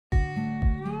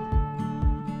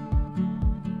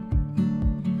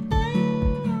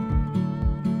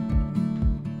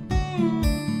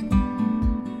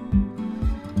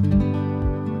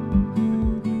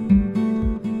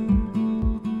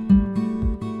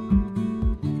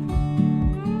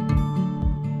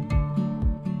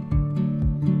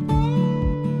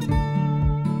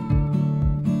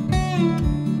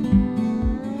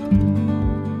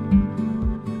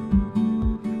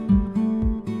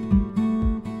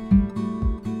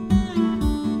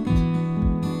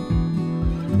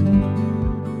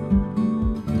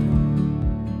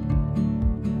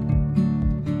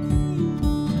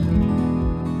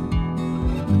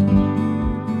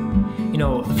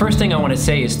first thing I want to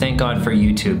say is thank God for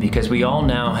YouTube, because we all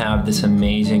now have this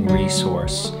amazing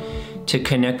resource to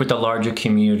connect with the larger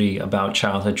community about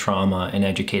childhood trauma and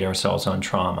educate ourselves on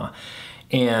trauma.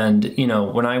 And, you know,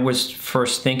 when I was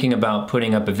first thinking about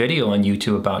putting up a video on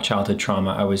YouTube about childhood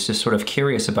trauma, I was just sort of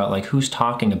curious about like who's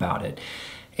talking about it.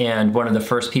 And one of the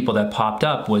first people that popped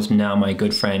up was now my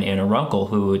good friend Anna Runkle,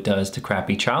 who does the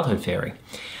Crappy Childhood Fairy.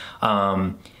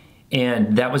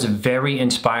 And that was a very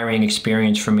inspiring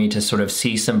experience for me to sort of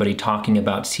see somebody talking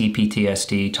about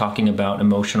CPTSD, talking about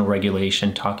emotional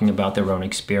regulation, talking about their own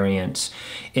experience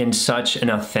in such an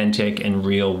authentic and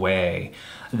real way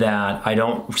that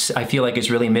I feel like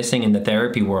is really missing in the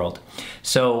therapy world.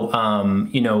 So,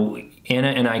 you know, Anna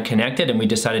and I connected and we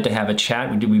decided to have a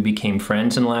chat. We became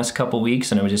friends in the last couple of weeks,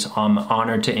 and I was just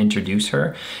honored to introduce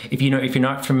her. If you're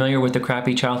not familiar with the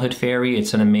Crappy Childhood Fairy,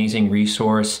 it's an amazing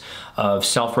resource of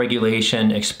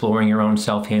self-regulation, exploring your own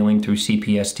self-healing through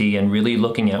CPTSD, and really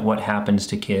looking at what happens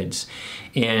to kids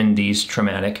in these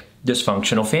traumatic,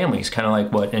 dysfunctional families, kind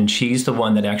of like and she's the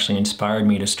one that actually inspired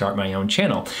me to start my own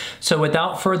channel. So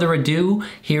without further ado,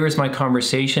 here is my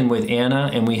conversation with Anna,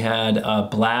 and we had a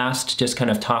blast just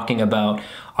kind of talking about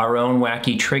our own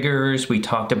wacky triggers. We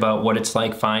talked about what it's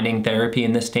like finding therapy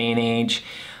in this day and age.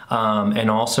 And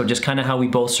also just kind of how we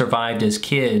both survived as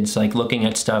kids, like looking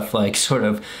at stuff like sort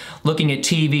of looking at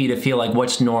TV to feel like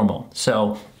what's normal.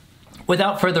 So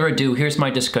without further ado, here's my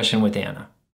discussion with Anna.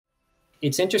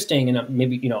 It's interesting, and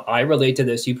maybe, you know, I relate to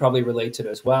this, you probably relate to it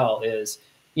as well, is,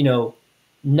 you know,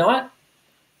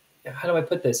 how do I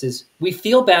put this, is we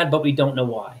feel bad, but we don't know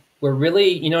why. We're really,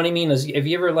 you know what I mean? Have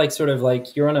you ever like sort of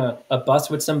like you're on a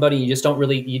bus with somebody, you just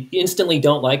you instantly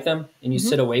don't like them and you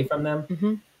sit away from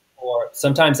them? Or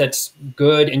sometimes that's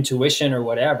good intuition or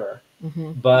whatever.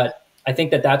 But I think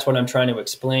that's what I'm trying to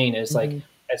explain is like,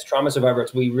 as trauma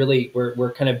survivors,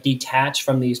 we're kind of detached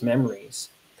from these memories.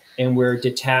 And we're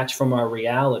detached from our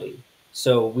reality.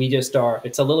 So we just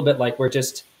it's a little bit like we're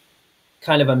just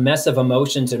kind of a mess of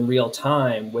emotions in real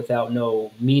time without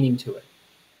no meaning to it.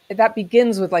 That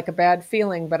begins with like a bad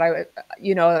feeling, but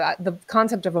you know, the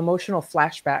concept of emotional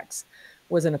flashbacks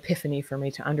was an epiphany for me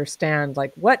to understand,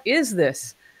 like, what is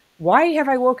this? Why have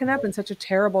I woken up in such a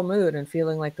terrible mood and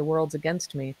feeling like the world's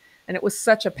against me? And it was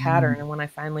such a pattern. And when I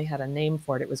finally had a name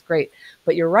for it, it was great.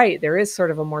 But you're right, there is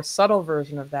sort of a more subtle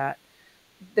version of that.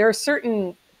 There are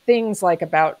certain things like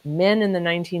about men in the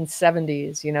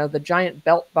 1970s, you know, the giant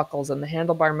belt buckles and the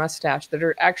handlebar mustache that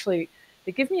are actually,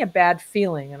 they give me a bad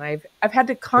feeling. And I've had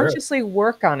to consciously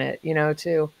work on it, you know,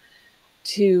 to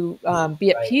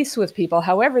be at peace with people,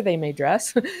 however they may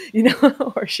dress, you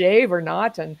know, or shave or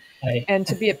not, and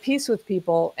to be at peace with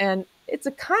people. And it's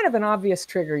a kind of an obvious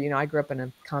trigger. You know, I grew up in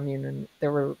a commune and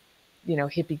there were, you know,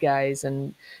 hippie guys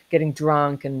and getting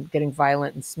drunk and getting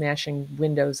violent and smashing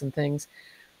windows and things.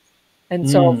 And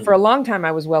so for a long time,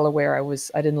 I was well aware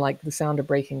I didn't like the sound of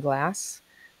breaking glass.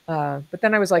 But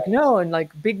then I was like, no, and like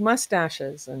big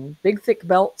mustaches and big thick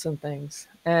belts and things.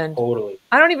 And totally.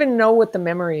 I don't even know what the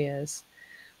memory is,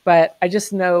 but I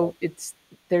just know it's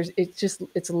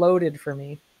loaded for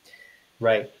me.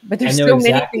 Right. But there's so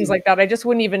many things like that. I just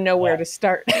wouldn't even know where to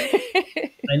start.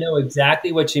 I know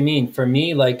exactly what you mean. For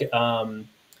me, like,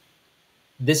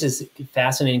 this is a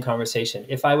fascinating conversation.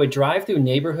 If I would drive through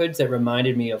neighborhoods that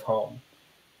reminded me of home,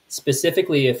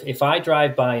 specifically if I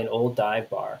drive by an old dive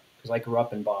bar, because I grew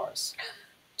up in bars,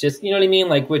 just, you know what I mean?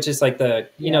 Like, which is like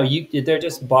you know, they're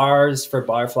just bars for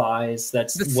barflies.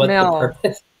 That's the what smell. the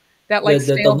purpose. That like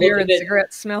stale beer and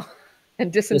cigarette smell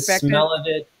and disinfectant. The smell of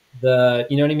it,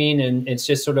 you know what I mean? And it's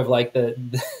just sort of like the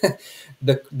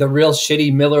real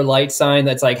shitty Miller Lite sign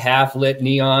that's like half lit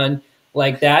neon.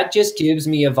 Like that just gives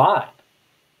me a vibe.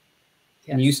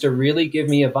 Yes. And used to really give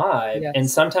me a vibe. Yes. And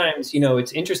sometimes, you know,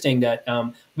 it's interesting that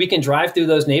we can drive through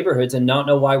those neighborhoods and not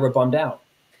know why we're bummed out.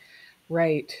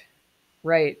 Right.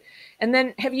 Right. And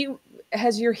then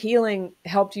has your healing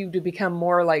helped you to become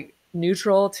more like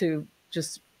neutral to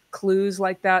just clues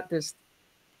like that? There's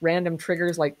random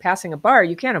triggers like passing a bar.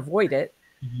 You can't avoid it.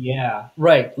 Yeah.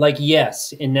 Right. Like,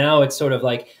 yes. And now it's sort of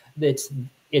like,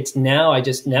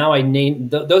 now I name,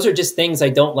 those are just things I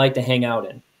don't like to hang out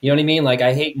in. You know what I mean? Like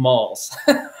I hate malls.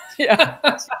 Yeah.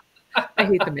 I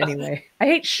hate them anyway. I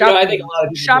hate shopping. You know, I think a lot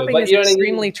of shopping is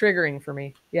extremely triggering for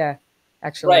me. Yeah,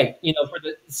 actually. Right. You know, for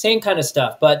the same kind of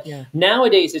stuff. But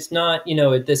nowadays it's not, you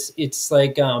know, it's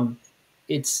like,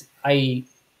 I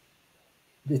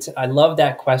love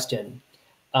that question.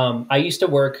 I used to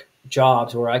work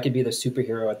jobs where I could be the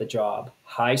superhero at the job.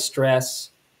 High stress.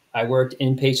 I worked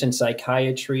inpatient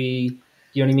psychiatry.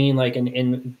 You know what I mean? Like,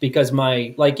 and because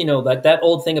like, you know, that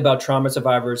old thing about trauma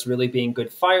survivors really being good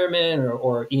firemen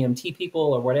or EMT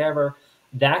people or whatever.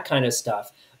 that kind of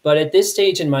stuff. But at this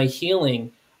stage in my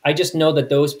healing, I just know that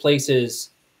those places,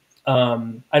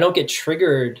 I don't get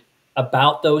triggered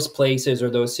about those places or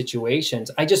those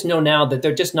situations. I just know now that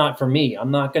they're just not for me.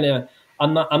 I'm going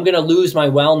to lose my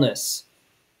wellness.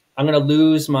 I'm going to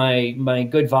lose my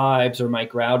good vibes or my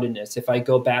groundedness if I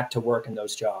go back to work in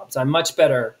those jobs. I'm much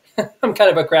better. I'm kind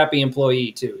of a crappy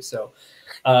employee too. So,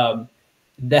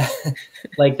 that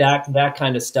like that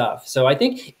kind of stuff. So I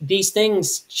think these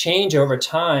things change over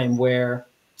time, where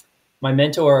my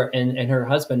mentor and her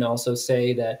husband also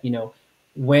say that,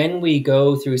 when we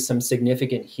go through some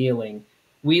significant healing,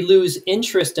 we lose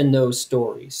interest in those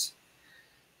stories.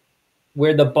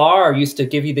 Where the bar used to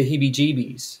give you the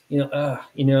heebie-jeebies,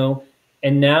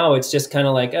 and now it's just kind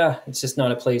of like, it's just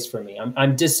not a place for me.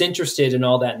 I'm disinterested in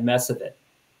all that mess of it.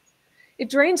 It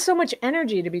drains so much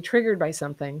energy to be triggered by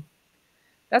something.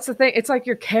 That's the thing. It's like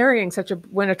you're carrying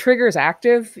when a trigger is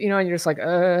active, and you're just like,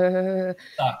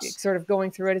 sort of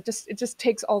going through it. It just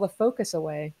takes all the focus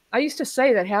away. I used to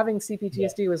say that having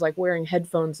CPTSD was like wearing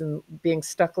headphones and being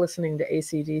stuck listening to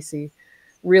AC/DC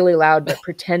really loud, but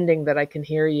pretending that I can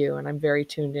hear you. And I'm very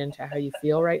tuned into how you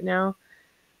feel right now,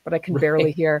 but I can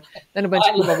barely hear. Then a bunch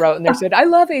of people wrote and they said, I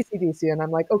love AC/DC. And I'm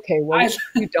like, okay, well,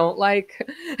 you don't like,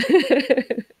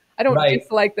 I don't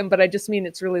dislike them, but I just mean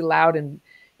it's really loud and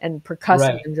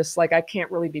percussive and just like, I can't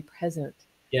really be present.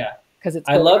 Yeah. Because it's.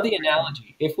 I love the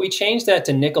analogy. If we change that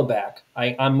to Nickelback,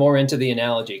 I'm more into the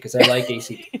analogy because I like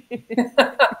AC.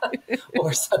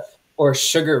 or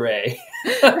Sugar Ray.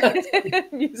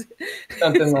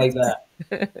 Something like that.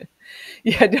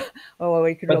 Yeah. Oh,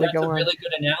 we could really go on. That's a really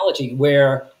good analogy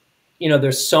where,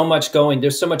 there's so much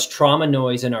trauma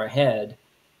noise in our head.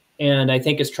 And I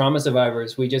think as trauma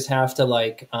survivors, we just have to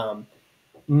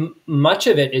much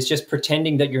of it is just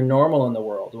pretending that you're normal in the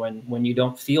world when you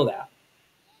don't feel that.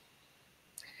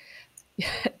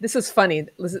 This is funny.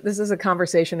 This is a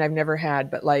conversation I've never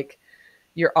had, but like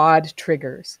your odd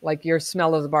triggers, like your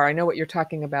smell of the bar. I know what you're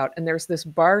talking about. And there's this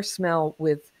bar smell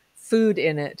with food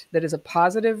in it that is a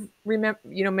positive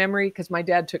memory, because my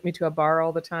dad took me to a bar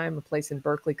all the time, a place in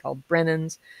Berkeley called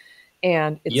Brennan's.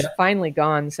 And it's finally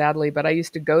gone, sadly, but I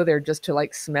used to go there just to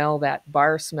like smell that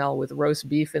bar smell with roast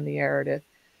beef in the air to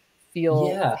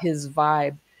feel his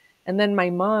vibe. And then my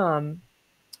mom,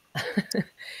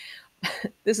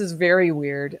 this is very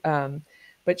weird,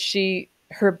 but the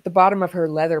bottom of her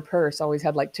leather purse always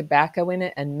had like tobacco in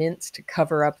it and mints to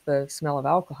cover up the smell of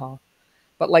alcohol.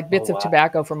 But like bits of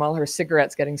tobacco from all her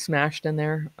cigarettes getting smashed in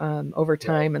there over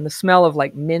time. And the smell of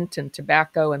like mint and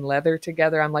tobacco and leather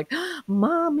together. I'm like,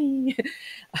 Mommy.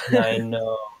 I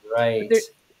know, right.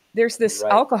 There's this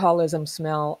alcoholism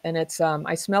smell, and it's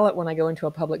I smell it when I go into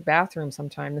a public bathroom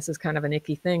sometime. This is kind of an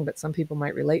icky thing, but some people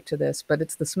might relate to this. But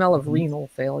it's the smell of renal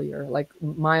failure, like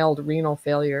mild renal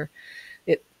failure.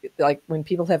 Like when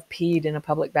people have peed in a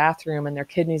public bathroom and their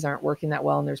kidneys aren't working that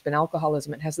well and there's been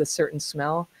alcoholism, it has this certain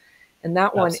smell. And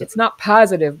that one, it's not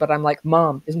positive, but I'm like,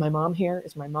 Mom, is my mom here?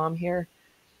 Is my mom here?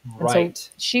 Right. And so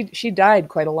she died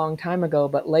quite a long time ago,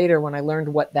 but later when I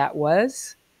learned what that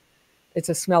was, it's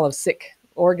a smell of sick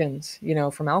organs,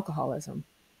 from alcoholism.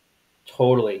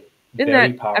 Totally. Isn't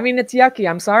that powerful? I mean, it's yucky.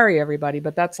 I'm sorry, everybody,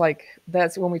 but that's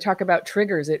when we talk about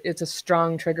triggers, it's a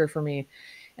strong trigger for me.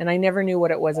 And I never knew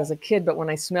what it was as a kid, but when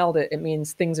I smelled it, it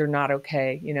means things are not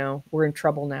okay. We're in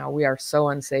trouble now. We are so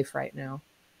unsafe right now.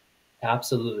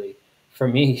 Absolutely. For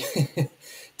me,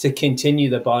 to continue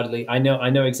the bodily, I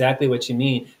know exactly what you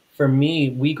mean. For me,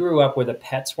 we grew up where the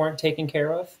pets weren't taken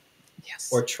care of,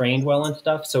 or trained well and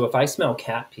stuff. So if I smell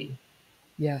cat pee,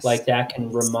 like that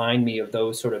can remind me of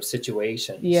those sort of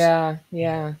situations. Yeah.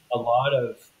 A lot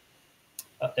of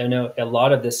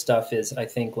this stuff is, I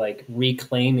think, like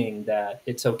reclaiming that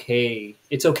it's okay.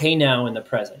 It's okay now in the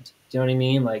present. Do you know what I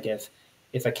mean? Like if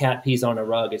a cat pees on a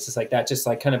rug, it's just like that, just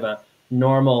like kind of a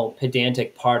normal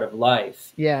pedantic part of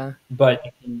life. Yeah. But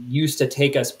it used to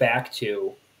take us back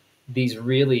to these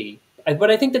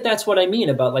but I think that's what I mean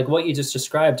about like what you just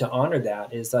described. To honor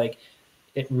that is like,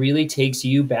 it really takes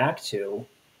you back to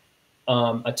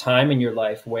a time in your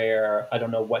life where, I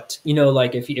don't know what,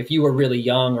 like if you were really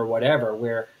young or whatever,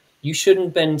 where you shouldn't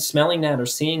have been smelling that or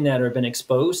seeing that or been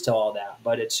exposed to all that.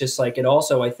 But it's just like, it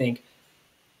also, I think,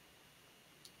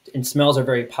 and smells are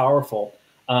very powerful.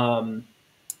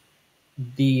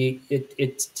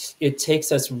 It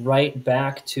takes us right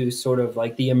back to sort of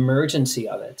like the emergency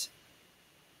of it,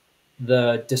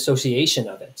 the dissociation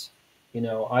of it.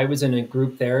 I was in a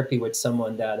group therapy with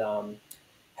someone that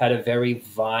had a very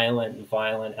violent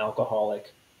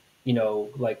alcoholic,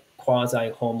 like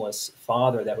quasi-homeless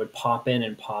father that would pop in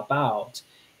and pop out.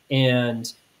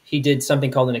 And he did something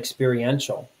called an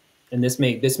experiential. and this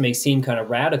may seem kind of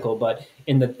radical, but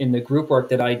in the group work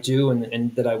that I do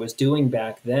and that I was doing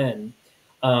back then,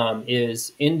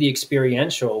 is in the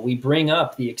experiential, we bring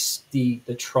up the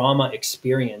trauma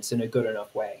experience in a good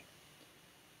enough way.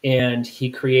 And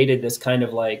he created this kind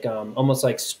of like almost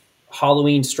like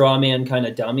Halloween straw man kind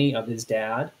of dummy of his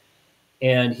dad,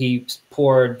 and he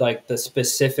poured like the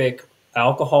specific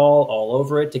alcohol all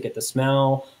over it to get the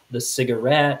smell, the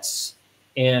cigarettes,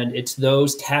 and it's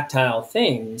those tactile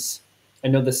things. I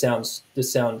know this sounds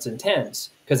intense,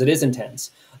 because it is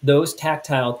intense. Those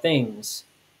tactile things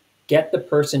get the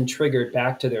person triggered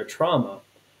back to their trauma,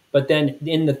 but then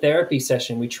in the therapy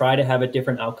session we try to have a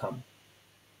different outcome.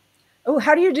 Oh,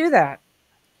 how do you do that?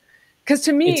 Because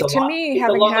to me,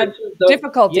 having had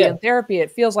difficulty in therapy, it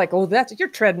feels like, oh, you're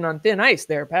treading on thin ice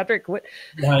there, Patrick. What?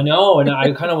 I know, and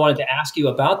I kind of wanted to ask you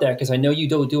about that, because I know you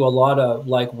do a lot of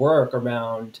like work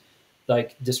around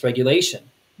like dysregulation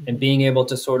and being able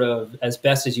to sort of, as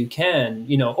best as you can,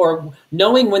 you know, or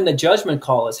knowing when the judgment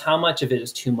call is, how much of it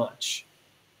is too much,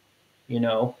 you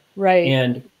know? Right.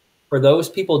 And for those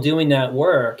people doing that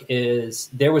work,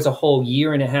 there was a whole 1.5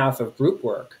 years of group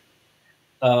work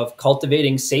of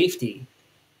cultivating safety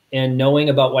and knowing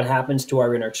about what happens to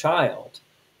our inner child.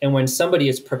 And when somebody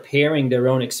is preparing their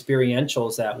own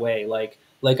experientials that way, like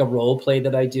a role play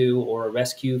that I do, or a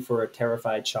rescue for a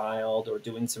terrified child, or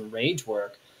doing some rage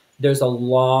work, there's a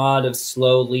lot of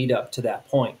slow lead up to that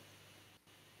point.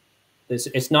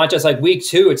 It's not just like week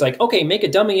 2, it's like, okay, make a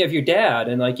dummy of your dad.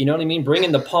 And like, you know what I mean? Bring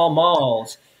in the Pall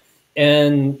Malls,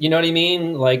 and you know what I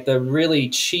mean? Like the really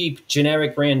cheap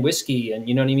generic brand whiskey, and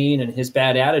you know what I mean? And his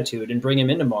bad attitude, and bring him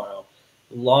in tomorrow.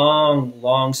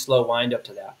 Long, slow wind up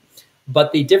to that.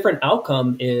 But the different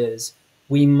outcome is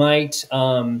we might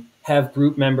have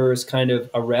group members kind of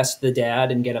arrest the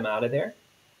dad and get him out of there.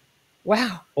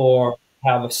 Wow. Or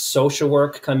have a social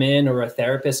work come in, or a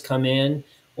therapist come in,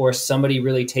 or somebody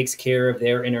really takes care of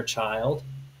their inner child.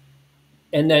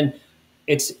 And then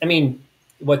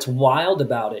what's wild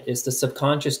about it is the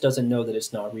subconscious doesn't know that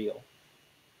it's not real.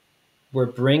 We're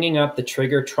bringing up the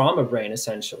trigger trauma brain,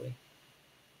 essentially.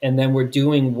 And then we're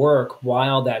doing work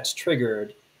while that's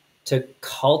triggered to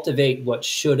cultivate what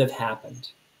should have happened.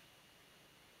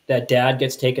 That dad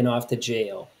gets taken off to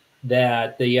jail,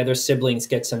 that the other siblings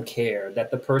get some care, that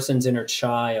the person's inner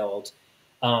child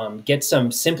gets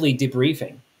some simply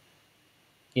debriefing.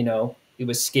 You know, it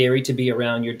was scary to be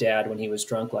around your dad when he was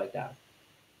drunk like that.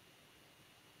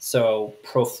 So,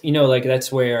 like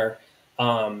that's where,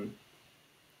 when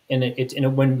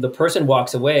the person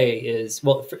walks away it's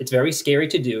very scary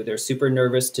to do. They're super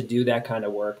nervous to do that kind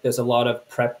of work. There's a lot of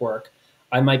prep work.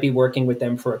 I might be working with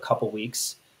them for a couple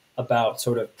weeks about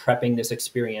sort of prepping this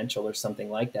experiential or something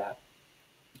like that.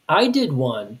 I did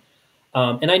one,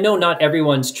 and I know not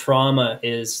everyone's trauma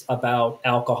is about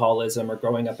alcoholism or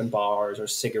growing up in bars or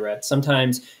cigarettes.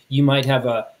 Sometimes you might have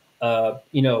a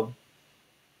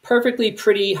perfectly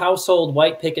pretty household,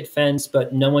 white picket fence,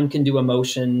 but no one can do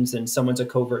emotions, and someone's a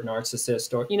covert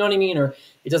narcissist, or you know what I mean? Or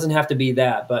it doesn't have to be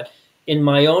that. But in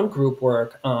my own group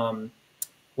work,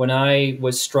 when I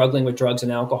was struggling with drugs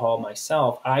and alcohol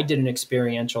myself, I did an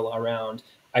experiential around,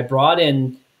 I brought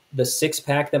in the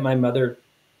 6-pack that my mother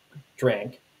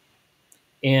drank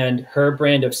and her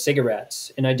brand of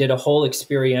cigarettes. And I did a whole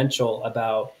experiential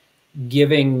about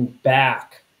giving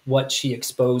back what she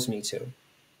exposed me to,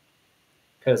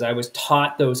 because I was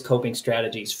taught those coping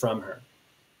strategies from her.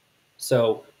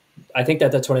 So I think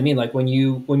that's what I mean. Like when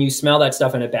you smell that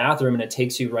stuff in a bathroom and it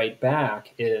takes you right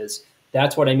back,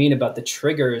 that's what I mean about the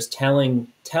triggers telling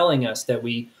us that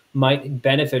we might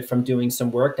benefit from doing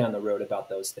some work down the road about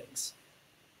those things.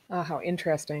 Oh, how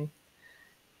interesting.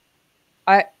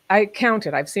 I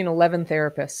counted. I've seen 11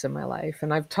 therapists in my life,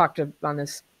 and I've talked on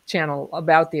this channel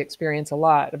about the experience a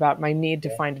lot, about my need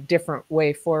to find a different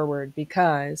way forward,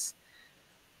 because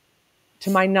to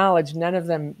my knowledge, none of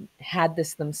them had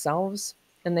this themselves,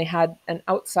 and they had an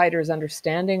outsider's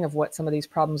understanding of what some of these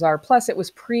problems are. Plus it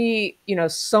was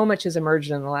so much has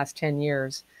emerged in the last 10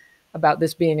 years about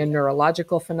this being a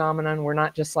neurological phenomenon. We're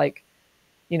not just like,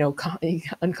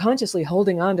 unconsciously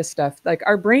holding on to stuff. Like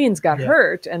our brains got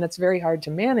hurt, and it's very hard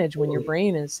to manage when your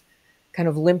brain is kind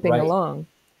of limping along.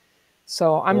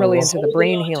 So I'm really into the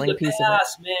brain healing piece of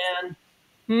it.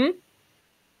 Man.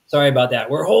 Sorry about that.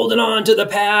 We're holding on to the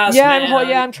past.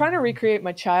 I'm trying to recreate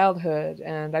my childhood,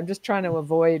 and I'm just trying to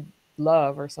avoid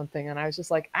love or something. And I was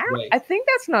just like, I think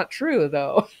that's not true,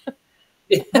 though.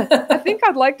 I think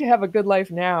I'd like to have a good life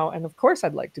now. And of course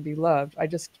I'd like to be loved. I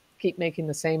just keep making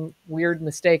the same weird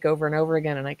mistake over and over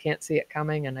again, and I can't see it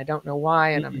coming, and I don't know why,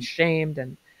 and I'm ashamed.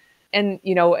 And and,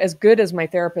 you know, as good as my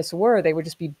therapists were, they would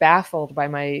just be baffled by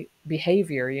my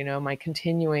behavior, you know, my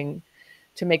continuing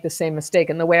to make the same mistake,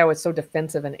 and the way I was so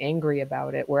defensive and angry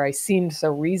about it, where I seemed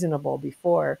so reasonable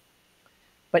before.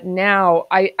 But now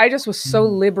I just was so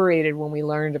liberated when we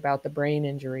learned about the brain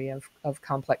injury of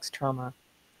complex trauma,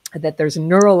 that there's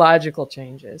neurological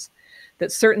changes,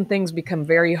 that certain things become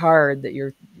very hard, that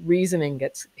your reasoning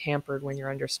gets hampered when you're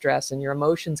under stress and your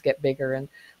emotions get bigger. And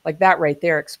like that right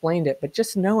there explained it. But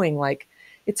just knowing, like,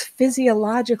 it's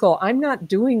physiological. I'm not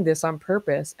doing this on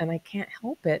purpose and I can't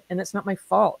help it. And it's not my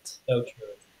fault. So true.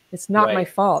 It's not my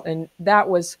fault. And that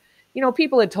was, you know,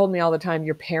 people had told me all the time,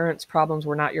 your parents' problems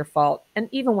were not your fault. And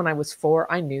even when I was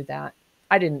 4, I knew that.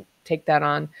 I didn't take that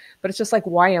on. But it's just like,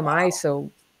 why am I so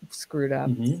screwed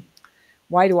up?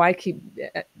 Why do I keep,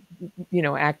 you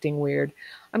know, acting weird?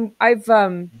 I've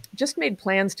just made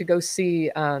plans to go see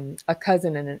a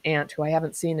cousin and an aunt who I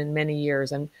haven't seen in many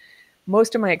years. And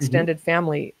most of my extended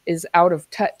family is out of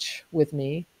touch with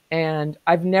me. And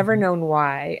I've never known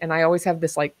why. And I always have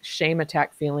this like shame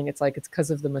attack feeling. It's like, it's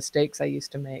because of the mistakes I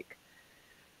used to make,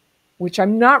 which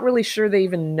I'm not really sure they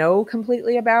even know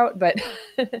completely about, but,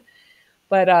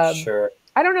 Sure.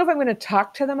 I don't know if I'm going to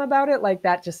talk to them about it. Like,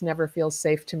 that just never feels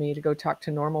safe to me, to go talk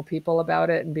to normal people about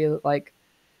it and be like,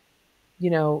 you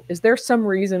know, is there some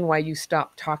reason why you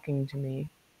stopped talking to me?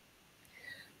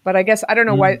 But I guess, I don't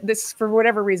know why this, for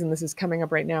whatever reason, this is coming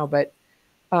up right now. But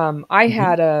I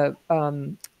had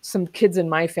some kids in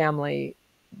my family,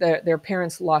 their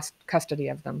parents lost custody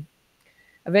of them.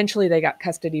 Eventually they got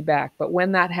custody back. But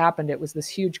when that happened, it was this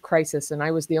huge crisis. And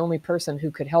I was the only person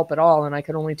who could help at all. And I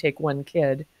could only take one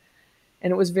kid.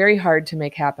 And it was very hard to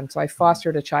make happen. So I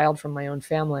fostered a child from my own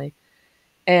family,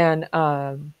 and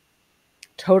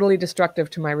totally destructive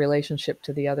to my relationship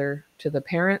to the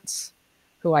parents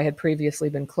who I had previously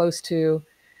been close to.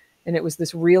 And it was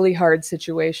this really hard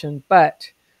situation.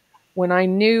 But when I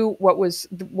knew what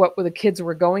the kids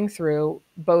were going through,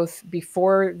 both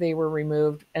before they were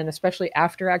removed and especially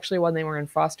after, actually, when they were in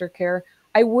foster care,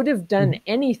 I would have done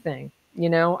anything, you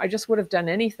know, I just would have done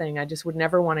anything. I just would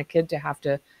never want a kid to have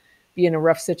to be in a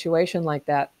rough situation like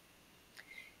that.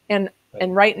 And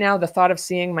right now, the thought of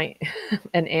seeing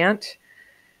an aunt,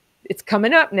 it's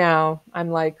coming up now. I'm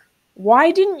like,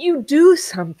 why didn't you do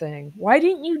something? Why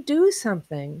didn't you do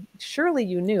something? Surely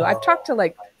you knew. I've talked to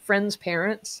like friends'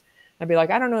 parents. I'd be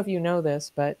like, I don't know if you know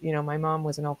this, but you know, my mom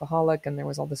was an alcoholic and there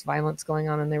was all this violence going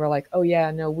on. And they were like, oh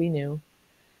yeah, no, we knew.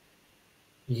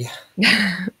 Yeah.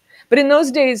 But in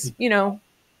those days, you know,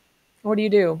 what do you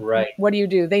do? Right. What do you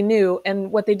do? They knew.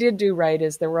 And what they did do right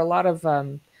is there were a lot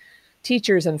of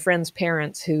teachers and friends'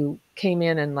 parents who came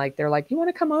in and like, they're like, you want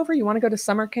to come over? You want to go to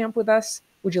summer camp with us?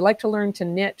 Would you like to learn to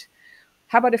knit?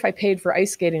 How about if I paid for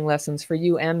ice skating lessons for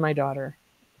you and my daughter?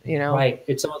 You know? Right.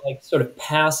 It's almost like sort of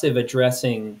passive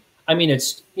addressing. I mean,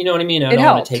 it's, you know what I mean? I don't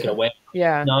want to take it away.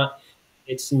 Yeah.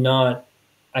 It's not,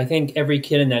 I think every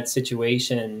kid in that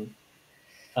situation,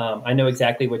 I know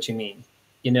exactly what you mean.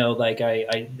 You know, like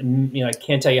I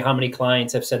can't tell you how many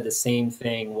clients have said the same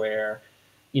thing where,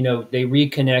 you know, they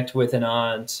reconnect with an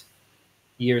aunt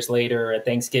years later at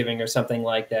Thanksgiving or something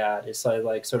like that. It's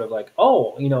like sort of like,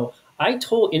 oh, you know, I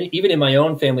told, even in my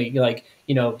own family, like,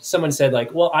 you know, someone said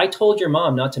like, well, I told your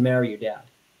mom not to marry your dad.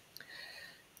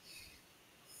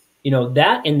 You know,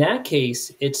 that in that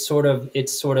case, it's sort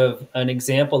of an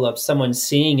example of someone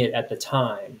seeing it at the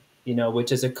time, you know,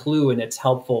 which is a clue, and it's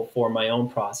helpful for my own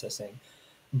processing.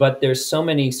 But there's so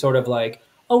many sort of like,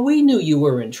 oh, we knew you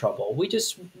were in trouble.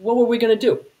 What were we going to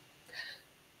do?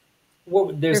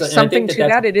 Well, there's something to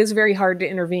that. It is very hard to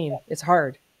intervene. It's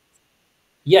hard.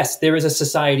 Yes, there is a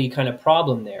society kind of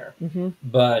problem there.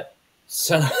 But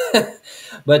son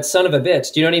of a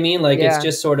bitch, do you know what I mean? Like, it's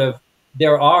just sort of,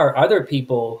 there are other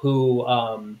people who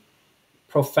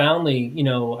profoundly, you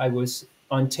know, I was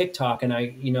on TikTok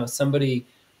and somebody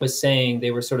was saying,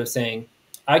 they were sort of saying,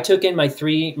 I took in my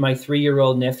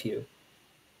 3-year-old nephew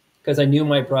because I knew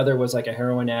my brother was like a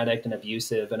heroin addict and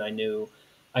abusive. And I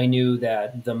knew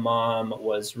that the mom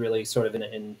was really sort of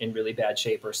in really bad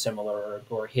shape or similar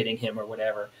or hitting him or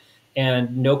whatever.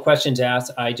 And no questions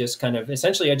asked. I just kind of,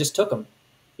 essentially I just took him,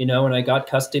 you know, and I got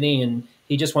custody and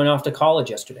he just went off to college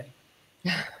yesterday.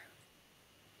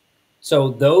 So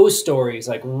those stories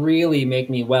like really make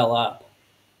me well up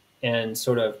and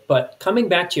sort of, but coming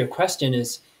back to your question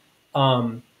is,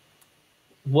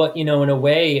 what, you know, in a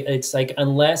way it's like,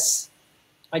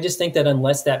 I just think that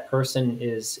unless that person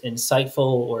is insightful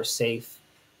or safe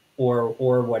or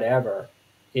whatever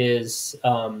is,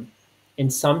 and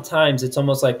sometimes it's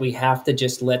almost like we have to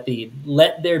just let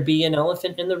there be an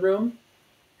elephant in the room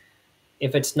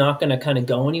if it's not going to kind of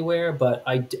go anywhere. But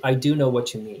I do know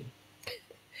what you mean.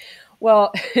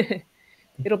 Well,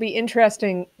 it'll be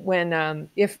interesting when,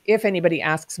 if anybody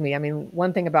asks me. I mean,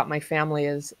 one thing about my family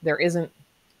is there isn't,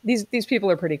 these people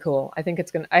are pretty cool. I think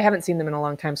it's gonna, I haven't seen them in a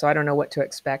long time, so I don't know what to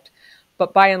expect.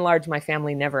 But by and large, my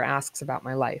family never asks about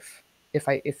my life. If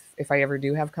I ever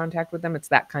do have contact with them, it's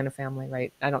that kind of family,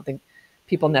 right? I don't think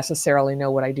people necessarily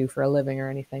know what I do for a living or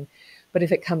anything. But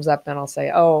if it comes up, then I'll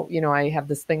say, oh, you know, I have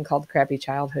this thing called crappy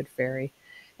childhood fairy.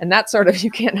 And that sort of,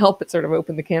 you can't help but sort of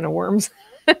open the can of worms.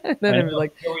 Then it'd be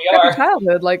like, here we crappy are.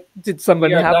 childhood, like, did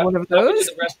someone have one of those?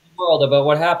 To the rest of the world about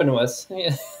what happened to us.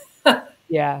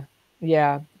 Yeah.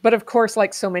 Yeah. But of course,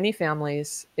 like so many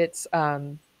families, it's,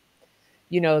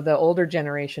 you know, the older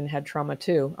generation had trauma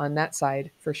too on that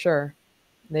side for sure.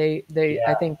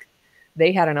 I think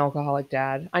they had an alcoholic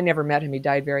dad. I never met him. He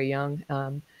died very young.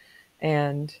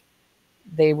 And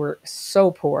they were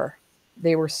so poor.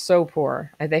 They were so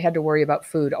poor. They had to worry about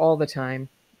food all the time.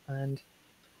 And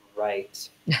right.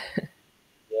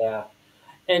 Yeah.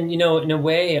 And, you know, in a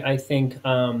way, I think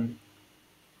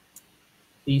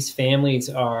these families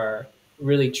are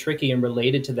really tricky and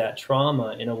related to that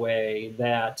trauma in a way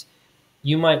that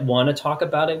you might want to talk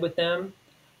about it with them,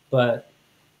 but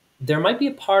there might be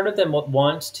a part of them that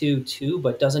wants to too,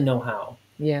 but doesn't know how.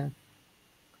 Yeah.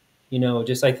 You know,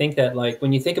 just I think that like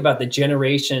when you think about the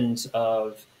generations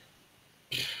of,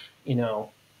 you know,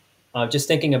 just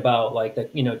thinking about like the,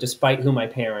 you know, despite who my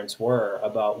parents were,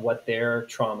 about what their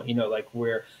trauma, you know, like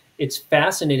where it's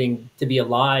fascinating to be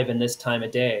alive in this time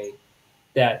of day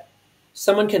that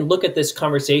someone can look at this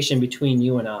conversation between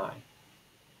you and I,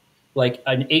 like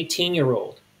an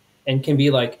 18-year-old, and can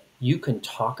be like, you can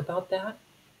talk about that?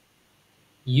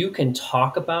 You can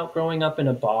talk about growing up in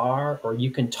a bar, or you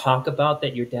can talk about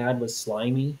that your dad was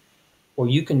slimy, or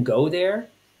you can go there,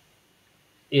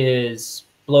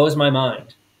 blows my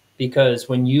mind. Because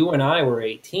when you and I were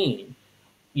 18,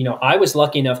 you know, I was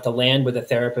lucky enough to land with a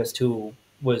therapist who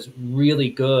was really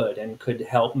good and could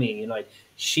help me. And like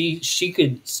she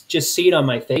could just see it on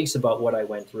my face about what I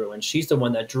went through, and she's the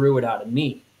one that drew it out of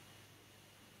me.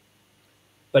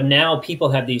 But now people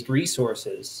have these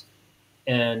resources,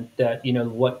 and that, you know,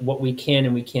 what we can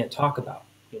and we can't talk about,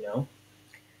 you know,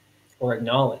 or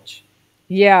acknowledge.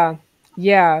 Yeah.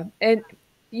 Yeah. And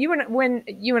when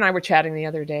you and I were chatting the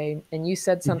other day, and you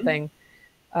said something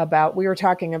about, we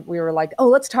were like, oh,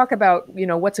 let's talk about, you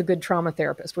know, what's a good trauma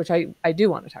therapist, which I do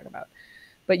want to talk about.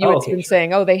 But you had been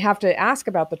saying, oh, they have to ask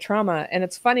about the trauma. And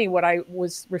it's funny, what I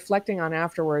was reflecting on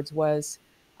afterwards was,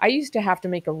 I used to have to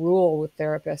make a rule with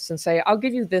therapists and say, I'll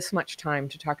give you this much time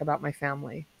to talk about my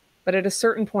family. But at a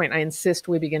certain point, I insist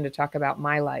we begin to talk about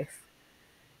my life,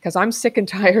 because I'm sick and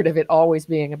tired of it always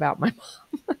being about my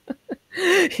mom.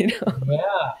 You know?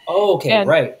 Yeah. Oh, okay.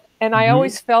 Right. And I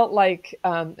always felt like,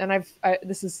 and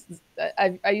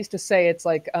I used to say it's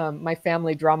like my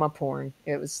family drama porn.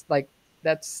 It was like,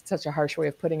 that's such a harsh way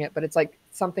of putting it, but it's like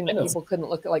something that people couldn't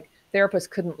look at, like therapists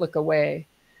couldn't look away.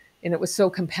 And it was so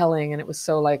compelling, and it was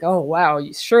so like, oh, wow,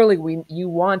 surely you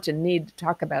want and need to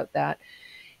talk about that.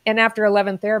 And after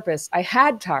 11 therapists, I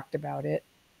had talked about it.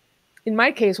 In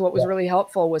my case, what was really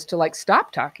helpful was to like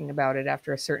stop talking about it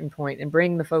after a certain point and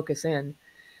bring the focus in,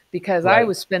 because I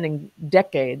was spending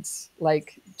decades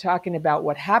like talking about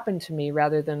what happened to me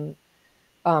rather than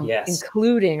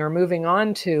including or moving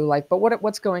on to like, but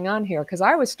what's going on here? Because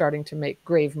I was starting to make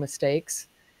grave mistakes,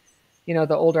 you know,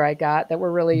 the older I got, that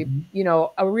were really, you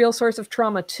know, a real source of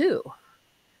trauma too.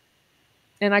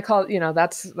 And I call it, you know,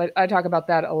 I talk about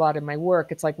that a lot in my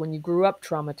work. It's like when you grew up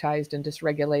traumatized and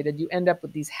dysregulated, you end up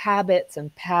with these habits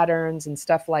and patterns and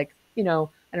stuff like, you know,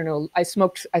 I don't know, I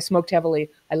smoked heavily.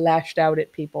 I lashed out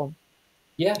at people.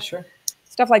 Yeah, sure.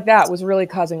 Stuff like that was really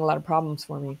causing a lot of problems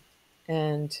for me.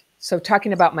 And so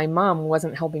talking about my mom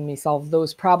wasn't helping me solve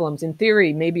those problems. In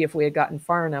theory, maybe if we had gotten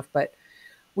far enough, but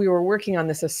we were working on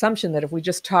this assumption that if we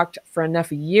just talked for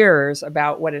enough years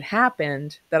about what had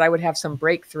happened, that I would have some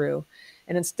breakthrough.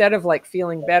 And instead of like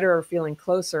feeling better or feeling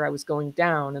closer, I was going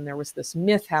down. And there was this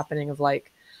myth happening of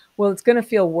like, well, it's going to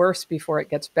feel worse before it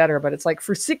gets better. But it's like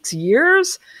for 6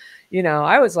 years, you know,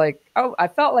 I was like, oh, I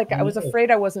felt like I was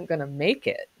afraid I wasn't going to make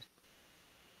it.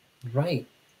 Right.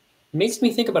 It makes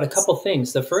me think about a couple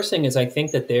things. The first thing is, I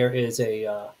think that there is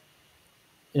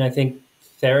and I think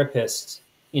therapists,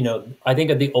 you know, I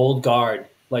think of the old guard,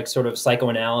 like sort of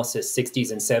psychoanalysis,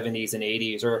 60s and 70s and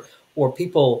 80s, or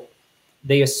people,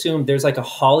 they assume there's like a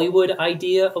Hollywood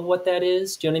idea of what that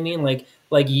is. Do you know what I mean?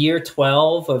 Like year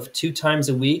 12 of 2 times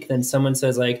a week, then someone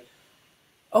says like,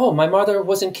 oh, my mother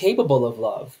wasn't capable of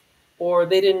love. Or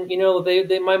they didn't, you know,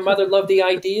 my mother loved the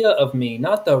idea of me,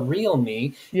 not the real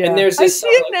me. Yeah. And there's I this, see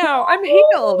it now. I'm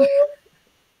healed.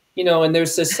 you know, and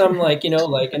there's just some like, you know,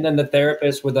 like, and then the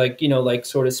therapist with like, you know, like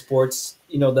sort of sports,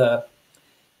 you know, the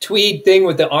tweed thing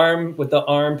with the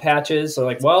arm patches. So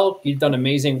like, well, you've done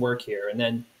amazing work here, and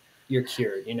then you're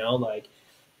cured, you know, like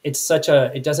it's such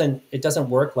a, it doesn't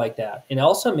work like that. And it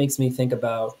also makes me think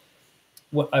about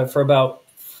what for about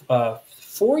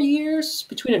 4 years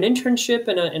between an internship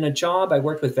and a job, I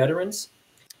worked with veterans.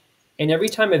 And every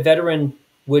time a veteran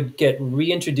would get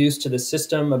reintroduced to the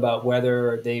system about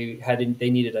whether they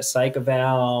needed a psych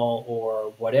eval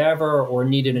or whatever, or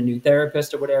needed a new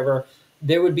therapist or whatever,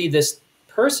 there would be this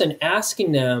person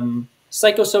asking them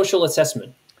psychosocial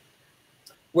assessment.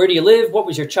 Where do you live? What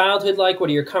was your childhood like? What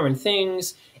are your current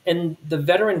things? And the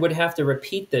veteran would have to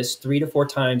repeat this 3 to 4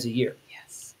 times a year.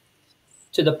 Yes.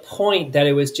 To the point that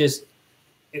it was just,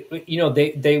 you know,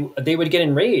 they would get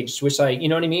enraged, which you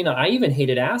know what I mean? I even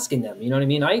hated asking them, you know what I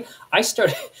mean? I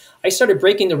started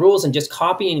breaking the rules and just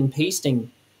copying and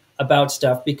pasting about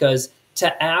stuff, because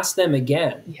to ask them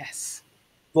again. Yes.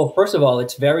 Well, first of all,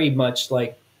 it's very much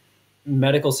like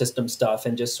medical system stuff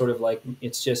and just sort of like,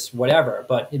 it's just whatever,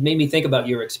 but it made me think about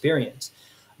your experience.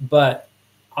 But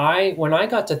when I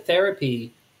got to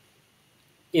therapy,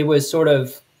 it was sort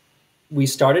of, we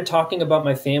started talking about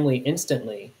my family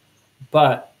instantly,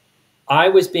 but I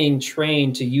was being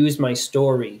trained to use my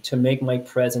story to make my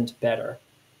present better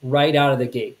right out of the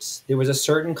gates. There was a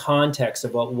certain context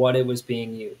about what it was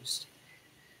being used.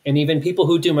 And even people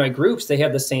who do my groups, they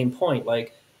have the same point.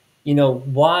 Like, you know,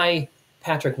 why,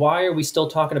 Patrick, why are we still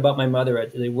talking about my mother?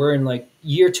 We're in like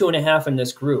year 2.5 in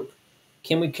this group.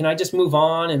 Can I just move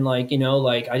on? And like, you know,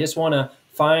 like, I just want to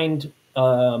find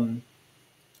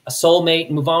a soulmate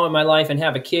and move on with my life and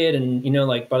have a kid and, you know,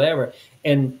 like whatever.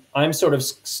 And I'm sort of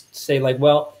say like,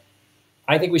 well,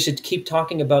 I think we should keep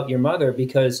talking about your mother,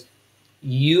 because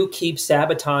you keep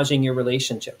sabotaging your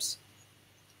relationships.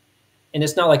 And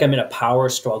it's not like I'm in a power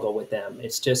struggle with them.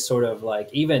 It's just sort of like,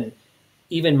 even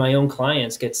my own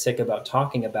clients get sick about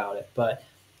talking about it, but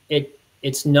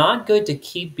it's not good to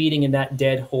keep beating in that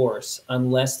dead horse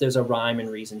unless there's a rhyme and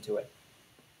reason to it.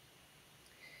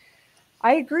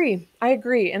 I agree.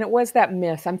 And it was that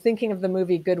myth. I'm thinking of the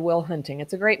movie Good Will Hunting.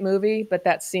 It's a great movie, but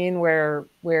that scene where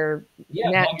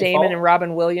Matt Damon and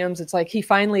Robin Williams, it's like he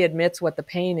finally admits what the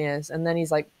pain is, and then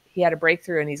he's like, he had a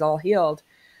breakthrough and he's all healed.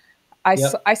 I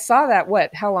saw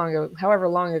that, however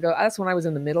long ago. That's when I was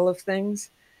in the middle of things.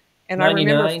 And 99.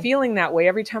 I remember feeling that way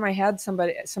every time I had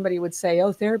somebody would say,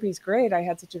 oh, therapy's great. I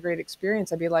had such a great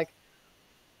experience. I'd be like,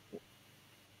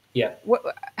 yeah,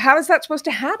 how is that supposed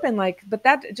to happen? Like, but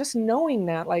that, just knowing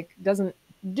that, like, doesn't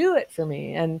do it for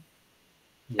me. And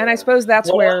I suppose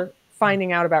that's where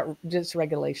finding out about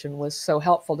dysregulation was so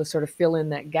helpful, to sort of fill in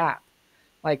that gap.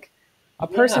 Like, a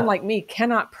person like me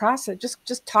cannot process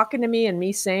just talking to me and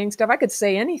me saying stuff. I could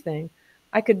say anything.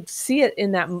 I could see it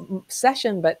in that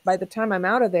session, but by the time I'm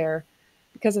out of there,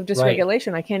 because of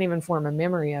dysregulation, I can't even form a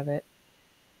memory of it.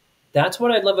 That's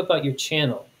what I love about your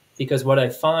channel. Because what I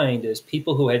find is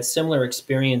people who had similar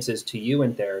experiences to you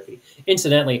in therapy.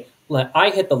 Incidentally,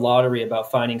 I hit the lottery about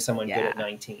finding someone good at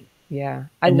 19. Yeah,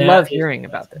 I love hearing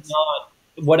about this.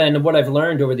 What I've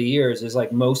learned over the years is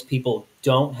like most people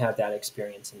don't have that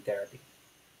experience in therapy.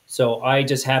 So I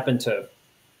just happen to,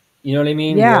 you know what I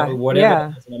mean? Yeah,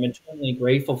 whatever. And I'm eternally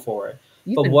grateful for it.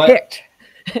 You've been picked.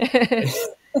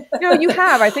 No, you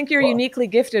have. I think you're uniquely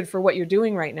gifted for what you're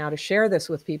doing right now, to share this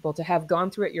with people, to have gone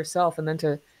through it yourself, and then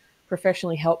to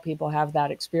professionally help people have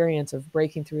that experience of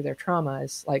breaking through their trauma.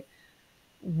 Is like,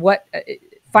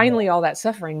 finally all that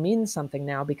suffering means something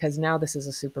now, because now this is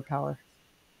a superpower.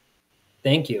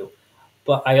 Thank you.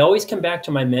 But I always come back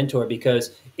to my mentor,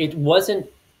 because it wasn't,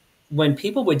 when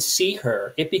people would see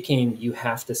her, it became, you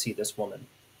have to see this woman.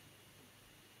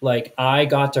 Like, I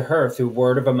got to her through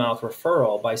word of a mouth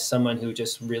referral by someone who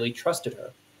just really trusted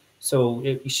her.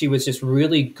 So she was just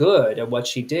really good at what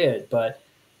she did, but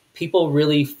people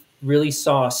really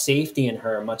saw safety in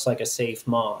her, much like a safe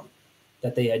mom,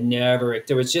 that they had never,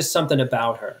 there was just something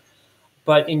about her.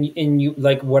 But in you,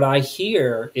 like, what I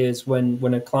hear is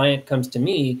when a client comes to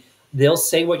me, they'll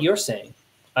say what you're saying.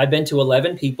 I've been to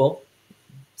 11 people,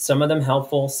 some of them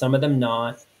helpful, some of them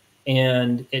not,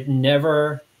 and it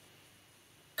never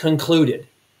concluded.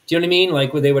 Do you know what I mean?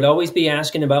 Like, they would always be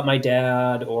asking about my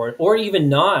dad, or even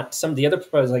not. Some of the other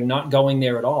people, like, not going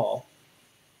there at all.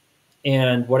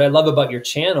 And what I love about your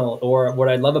channel, or what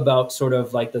I love about sort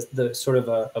of like the sort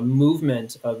of a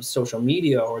movement of social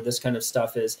media or this kind of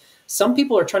stuff, is some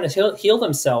people are trying to heal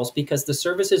themselves because the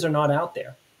services are not out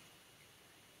there.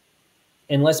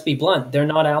 And let's be blunt, they're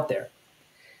not out there.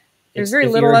 There's very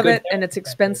little of it, and it's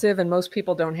expensive, and most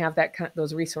people don't have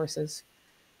those resources.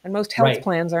 And most health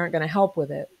plans aren't going to help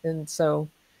with it. And so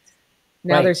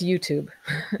Now Right. there's YouTube.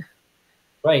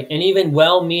 Right. And even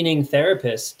well-meaning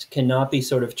therapists cannot be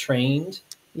sort of trained,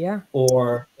 Yeah.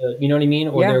 or, you know what I mean?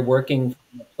 Or Yeah. they're working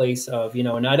from a place of, you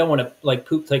know, and I don't want to like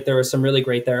poop, like there are some really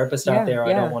great therapists out Yeah. there.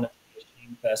 I don't Yeah. want to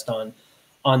shame fest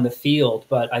on the field,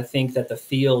 but I think that the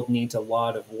field needs a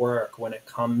lot of work when it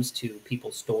comes to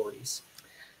people's stories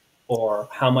or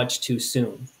how much too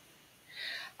soon.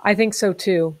 I think so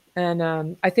too. And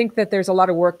I think that there's a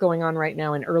lot of work going on right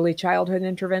now in early childhood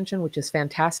intervention, which is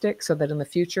fantastic. So that in the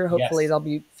future, hopefully, Yes. there'll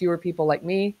be fewer people like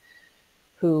me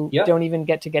who Yep. don't even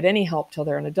get to get any help till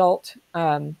they're an adult.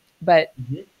 But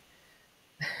Mhm.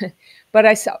 but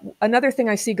I saw another thing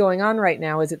I see going on right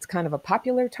now is it's kind of a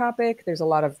popular topic. There's a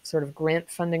lot of sort of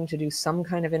grant funding to do some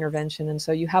kind of intervention, and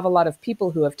so you have a lot of people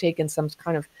who have taken some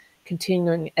kind of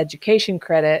continuing education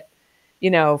credit, you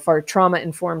know, for trauma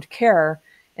informed care,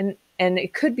 and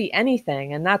it could be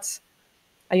anything, and that's,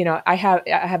 you know, I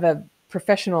have a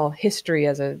professional history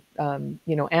as a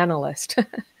you know, analyst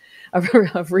of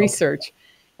Okay. research,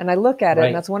 and I look at it, and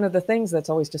Right. that's one of the things that's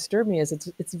always disturbed me is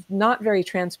it's not very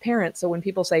transparent. So when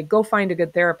people say go find a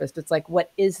good therapist, it's like,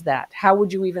 what is that? How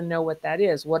would you even know what that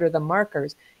is? What are the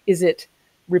markers? Is it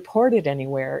reported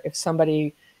anywhere if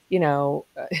somebody, you know,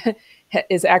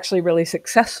 is actually really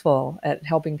successful at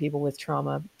helping people with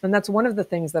trauma? And that's one of the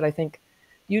things that I think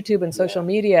YouTube and social Yeah.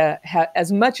 media,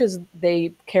 as much as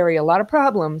they carry a lot of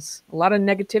problems, a lot of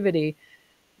negativity,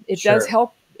 it does Sure.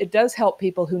 help. It does help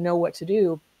people who know what to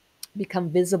do become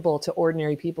visible to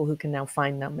ordinary people who can now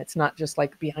find them. It's not just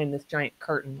like behind this giant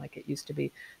curtain like it used to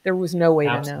be. There was no way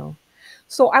to Absolutely. know.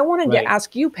 So I wanted to Right.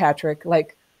 ask you, Patrick,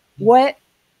 like, what,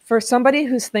 for somebody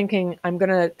who's thinking, I'm going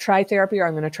to try therapy or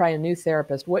I'm going to try a new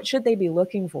therapist, what should they be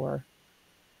looking for?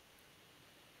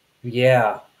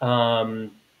 Yeah.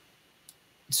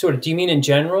 Sort of, do you mean in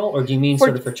general, or do you mean For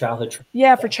sort of for childhood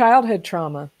Yeah, for stuff? childhood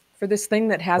trauma, for this thing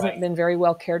that hasn't Right. been very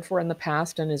well cared for in the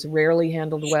past and is rarely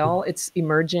handled well. Sure. It's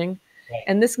emerging. Right.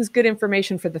 And this is good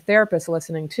information for the therapist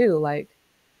listening too, like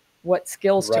what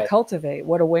skills to Right. cultivate,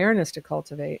 what awareness to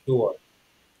cultivate. Sure.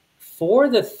 For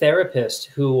the therapists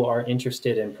who are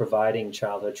interested in providing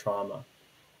childhood trauma,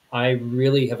 I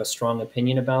really have a strong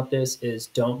opinion about this is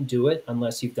don't do it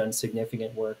unless you've done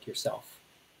significant work yourself.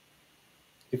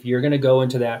 If you're going to go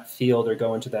into that field or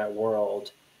go into that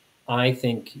world, I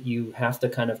think you have to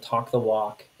kind of talk the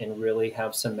walk and really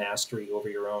have some mastery over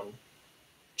your own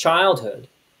childhood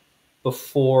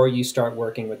before you start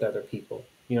working with other people.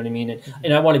 You know what I mean?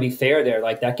 And I want to be fair there.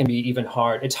 Like that can be even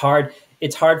hard. It's hard.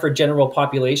 It's hard for general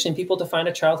population people to find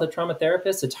a childhood trauma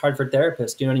therapist. It's hard for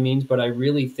therapists. You know what I mean? But I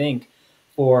really think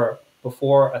for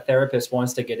before a therapist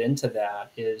wants to get into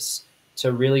that is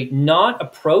to really not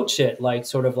approach it like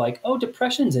sort of like, oh,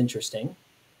 depression's interesting.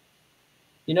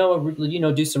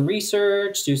 Do some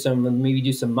research, maybe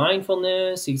do some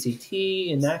mindfulness,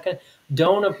 ECT, and that kind.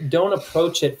 Don't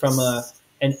approach it from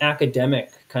an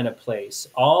academic kind of place.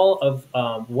 All of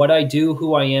what I do,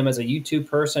 who I am as a YouTube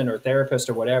person or therapist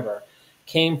or whatever,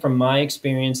 came from my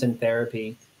experience in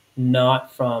therapy,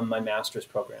 not from my master's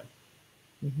program,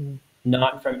 Mm-hmm.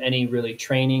 not from any really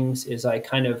trainings. Is I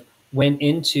kind of went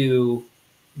into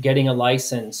getting a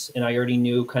license, and I already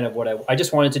knew kind of what I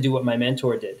just wanted to do what my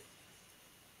mentor did.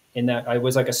 In that I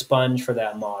was like a sponge for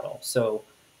that model. So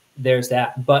there's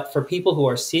that. But for people who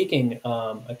are seeking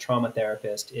a trauma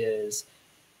therapist is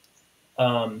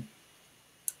hard.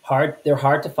 They're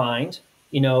hard to find.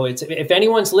 If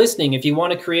anyone's listening, if you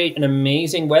want to create an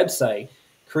amazing website,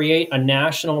 create a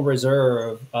national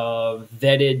reserve of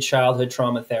vetted childhood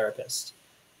trauma therapists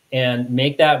and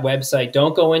make that website.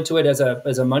 Don't go into it as a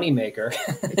moneymaker.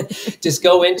 Just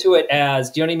go into it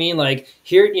as, do you know what I mean? Like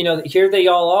here they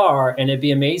all are. And it'd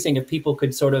be amazing if people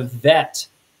could sort of vet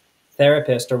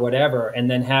therapist or whatever, and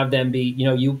then have them be,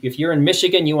 if you're in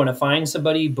Michigan, you want to find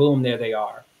somebody, boom, there they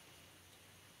are.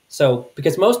 So,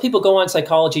 because most people go on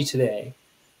Psychology Today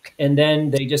and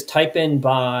then they just type in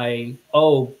by,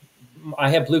 oh, I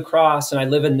have Blue Cross and I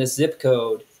live in this zip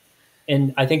code.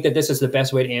 And I think that this is the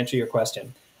best way to answer your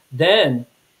question. Then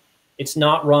it's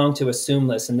not wrong to assume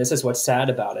this, and this is what's sad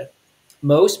about it.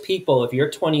 Most people, if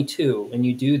you're 22 and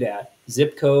you do that,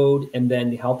 zip code and then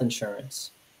the health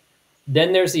insurance,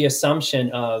 then there's the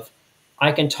assumption of,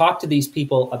 I can talk to these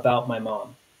people about my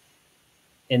mom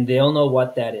and they'll know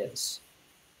what that is.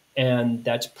 And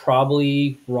that's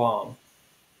probably wrong.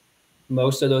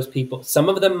 Most of those people, some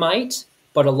of them might,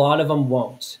 but a lot of them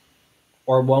won't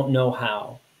or won't know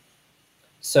how.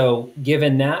 So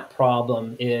given that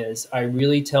problem is, I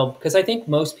really because I think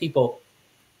most people,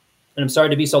 and I'm sorry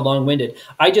to be so long-winded,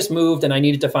 I just moved and I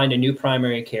needed to find a new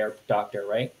primary care doctor,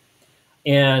 right?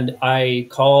 And I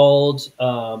called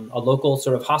a local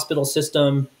sort of hospital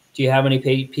system Do you have any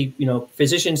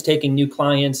physicians taking new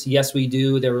clients? Yes, we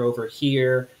do. They're over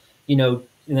here, and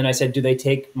then I said, do they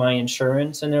take my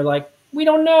insurance? And they're like, we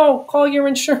don't know. Call your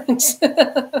insurance.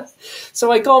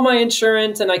 So I call my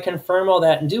insurance and I confirm all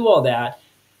that and do all that.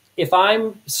 If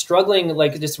I'm struggling,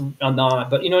 like this, I'm not,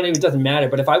 but it doesn't matter.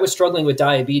 But if I was struggling with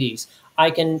diabetes, I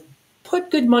can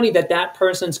put good money that that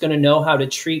person's going to know how to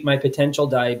treat my potential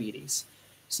diabetes.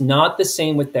 It's not the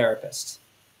same with therapists.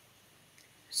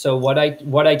 So what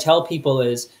I tell people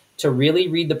is to really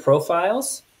read the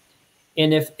profiles.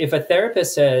 And if a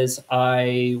therapist says,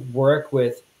 I work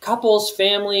with couples,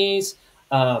 families,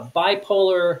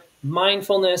 bipolar,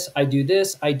 mindfulness, I do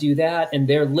this, I do that, and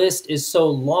their list is so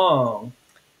long,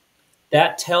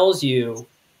 that tells you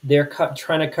they're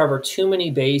trying to cover too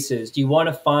many bases. You want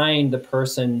to find the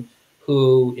person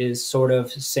who is sort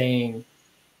of saying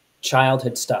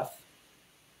childhood stuff,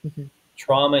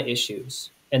 trauma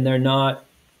issues, and they're not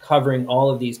covering all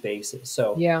of these bases.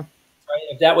 So yeah,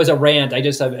 if that was a rant, I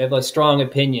just have a strong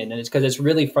opinion, and it's because it's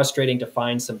really frustrating to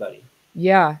find somebody.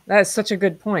 Yeah, that is such a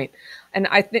good point. And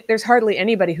I think there's hardly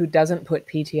anybody who doesn't put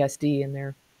PTSD in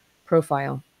their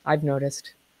profile, I've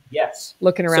noticed. Yes.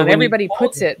 Looking around, so everybody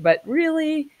puts it, but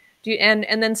really, and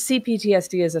then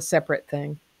CPTSD is a separate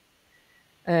thing.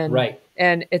 And right.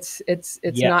 And it's yes.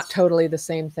 not totally the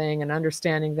same thing, and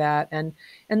understanding that. And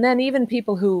then even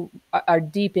people who are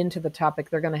deep into the topic,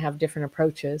 they're going to have different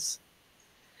approaches.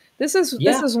 This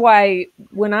is why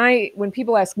when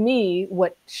people ask me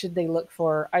what should they look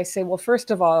for, I say, well,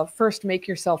 first of all, make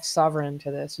yourself sovereign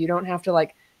to this. You don't have to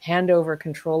like hand over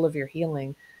control of your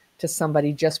healing to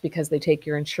somebody just because they take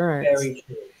your insurance. Very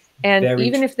true. And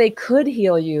even if they could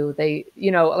heal you, they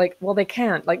they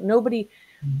can't. Like nobody.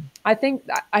 I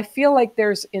feel like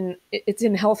it's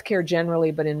in healthcare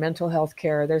generally, but in mental health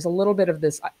care, there's a little bit of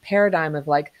this paradigm of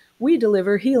like, we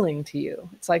deliver healing to you.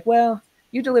 It's like, well,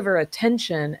 you deliver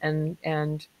attention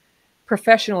and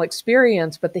professional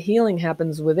experience, but the healing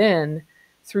happens within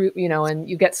through, and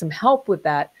you get some help with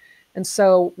that. And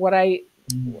so what I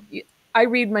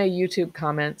read my YouTube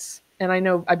comments, and I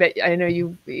know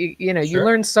you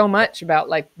learn so much about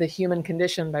like the human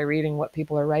condition by reading what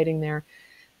people are writing there.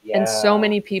 Yeah. And so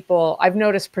many people, I've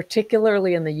noticed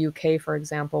particularly in the UK, for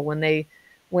example, when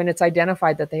it's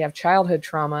identified that they have childhood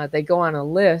trauma, they go on a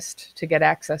list to get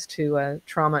access to a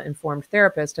trauma-informed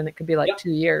therapist, and it could be like 2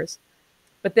 years.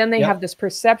 But then they have this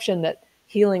perception that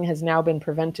healing has now been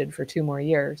prevented for 2 more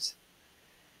years.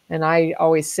 And I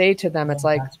always say to them, it's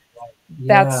like,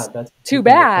 that's too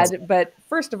bad. But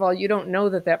first of all, you don't know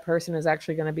that person is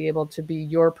actually going to be able to be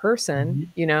your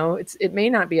person. It may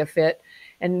not be a fit.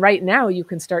 And right now you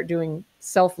can start doing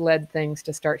self-led things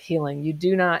to start healing. You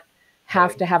do not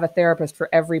have to have a therapist for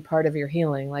every part of your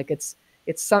healing. Like it's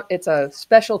a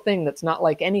special thing that's not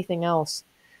like anything else.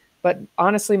 But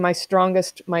honestly, my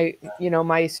strongest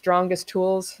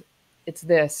tools, it's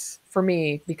this for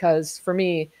me, because for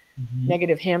me,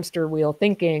 negative hamster wheel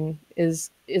thinking is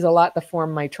a lot the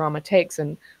form my trauma takes.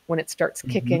 And when it starts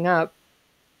kicking up,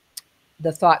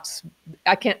 the thoughts,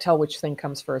 I can't tell which thing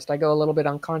comes first. I go a little bit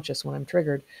unconscious when I'm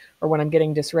triggered or when I'm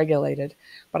getting dysregulated,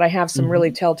 but I have some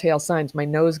really telltale signs. My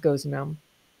nose goes numb.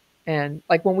 And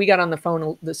like when we got on the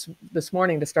phone this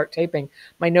morning to start taping,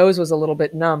 my nose was a little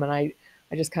bit numb, and I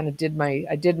just kind of did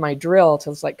my drill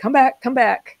till it's like, come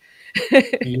back.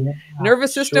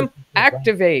 Nervous system,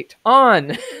 activate,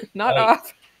 on, not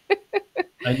off.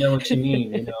 I know what you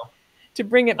mean, to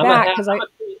bring it back, because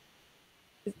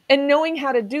and knowing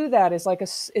how to do that is like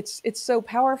it's so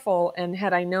powerful. And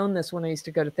had I known this when I used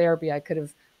to go to therapy, I could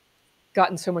have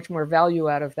gotten so much more value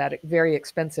out of that very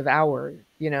expensive hour,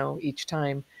 each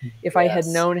time. If I had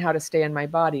known how to stay in my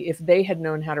body, if they had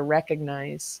known how to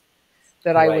recognize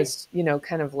that I was,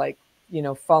 kind of like,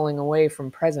 falling away from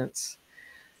presence.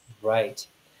 Right.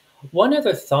 One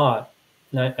other thought,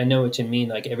 and I know what you mean,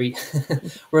 like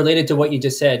related to what you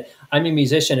just said. I'm a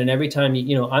musician, and every time,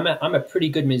 I'm a pretty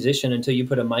good musician until you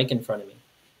put a mic in front of me.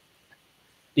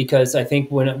 Because I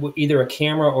think when either a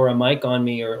camera or a mic on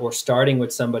me, or starting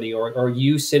with somebody, or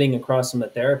you sitting across from the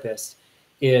therapist,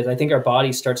 I think our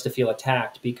body starts to feel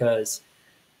attacked, because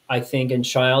I think in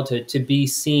childhood, to be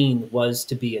seen was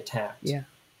to be attacked. Yeah.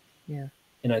 Yeah.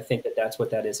 And I think that's what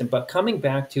that is. But coming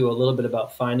back to a little bit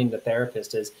about finding the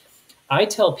therapist is, I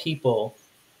tell people,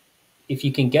 if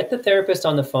you can get the therapist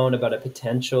on the phone about a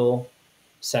potential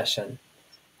session,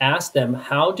 ask them,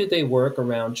 how do they work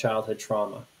around childhood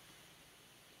trauma?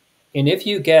 And if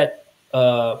you get,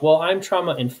 well, I'm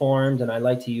trauma informed and I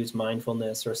like to use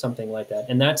mindfulness or something like that,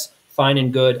 and that's fine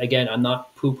and good. Again, I'm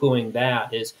not poo-pooing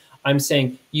that. I'm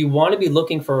saying you want to be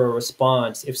looking for a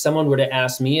response. If someone were to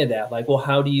ask me that, like, well,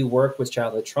 how do you work with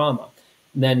childhood trauma?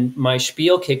 then my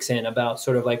spiel kicks in about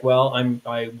sort of like, well,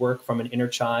 I work from an inner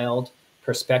child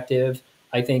perspective.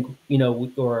 I think, you know,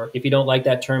 or if you don't like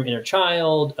that term, inner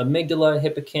child, amygdala,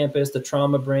 hippocampus, the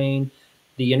trauma brain,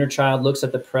 the inner child looks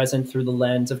at the present through the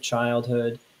lens of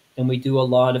childhood. And we do a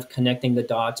lot of connecting the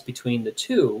dots between the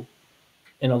two.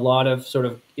 And a lot of sort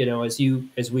of, you know, as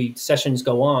we sessions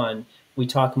go on, we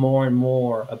talk more and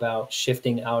more about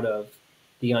shifting out of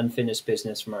the unfinished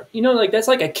business from our, you know, like that's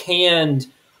like a canned,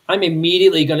 I'm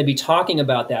immediately going to be talking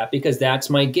about that because that's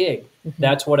my gig.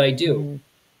 That's what I do.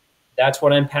 That's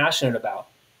what I'm passionate about.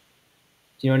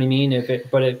 Do you know what I mean?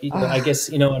 I guess,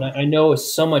 you know, and I know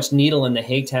it's so much needle in the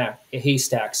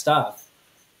haystack stuff,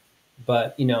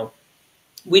 but, you know,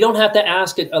 we don't have to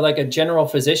ask it like a general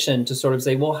physician to sort of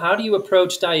say, well, how do you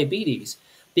approach diabetes?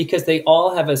 Because they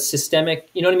all have a systemic,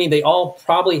 you know what I mean? They all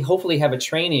probably, hopefully have a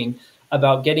training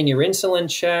about getting your insulin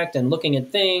checked and looking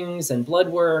at things and blood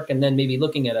work, and then maybe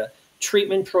looking at a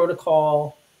treatment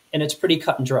protocol. And it's pretty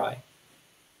cut and dry.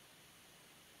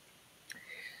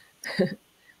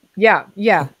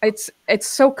 Yeah. It's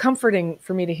so comforting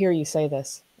for me to hear you say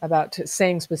this about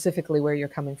saying specifically where you're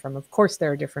coming from. Of course,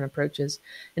 there are different approaches,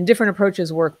 and different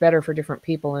approaches work better for different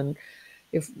people. And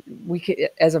if we can,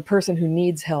 as a person who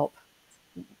needs help,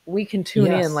 we can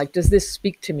tune in, like, does this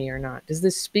speak to me or not? Does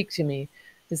this speak to me?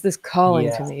 Is this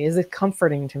calling to me? Is it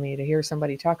comforting to me to hear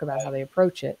somebody talk about how they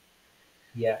approach it?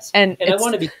 Yes. And I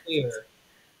want to be clear.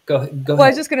 Go ahead. Well, I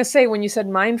was just going to say, when you said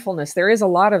mindfulness, there is a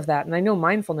lot of that. And I know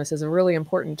mindfulness is a really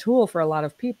important tool for a lot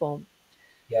of people.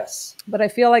 Yes. But I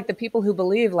feel like the people who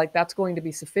believe like that's going to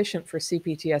be sufficient for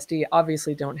CPTSD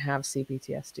obviously don't have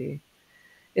CPTSD.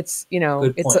 It's, you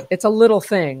know, it's a little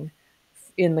thing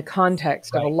in the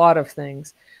context of a lot of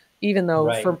things, even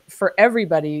though for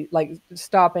everybody, like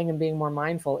stopping and being more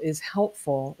mindful is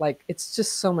helpful. Like it's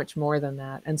just so much more than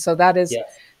that. And so that is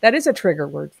a trigger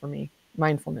word for me,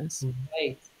 mindfulness.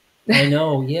 Right. I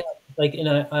know. Yeah. Like, and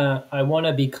I want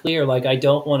to be clear, like, I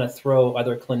don't want to throw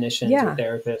other clinicians or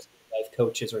therapists, life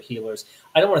coaches or healers.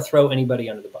 I don't want to throw anybody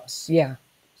under the bus. Yeah.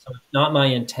 So it's not my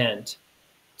intent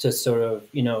to sort of,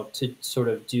 you know, to sort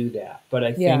of do that. But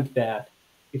I think that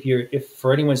if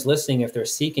for anyone's listening, if they're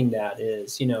seeking that,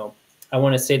 is, you know, I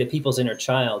want to say to people's inner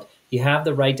child, you have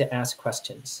the right to ask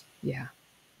questions. Yeah.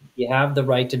 You have the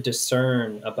right to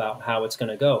discern about how it's going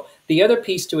to go. The other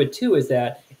piece to it too is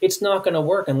that it's not going to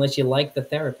work unless you like the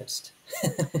therapist.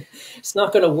 It's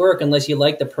not going to work unless you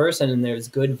like the person and there's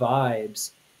good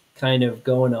vibes kind of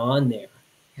going on there.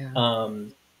 Yeah.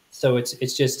 So it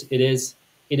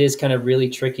is kind of really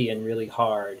tricky and really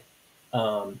hard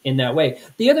in that way.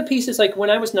 The other piece is, like,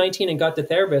 when I was 19 and got the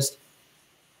therapist,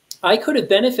 I could have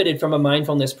benefited from a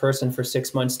mindfulness person for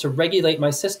 6 months to regulate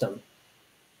my system.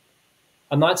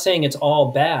 I'm not saying it's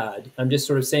all bad. I'm just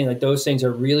sort of saying, like, those things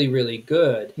are really, really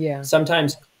good. Yeah.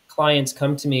 Sometimes clients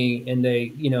come to me and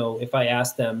they, you know, if I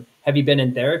ask them, have you been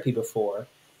in therapy before?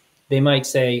 They might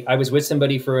say, I was with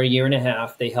somebody for 1.5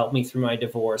 years. They helped me through my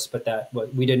divorce, but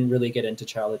we didn't really get into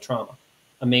childhood trauma.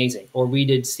 Amazing. Or we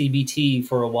did CBT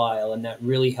for a while and that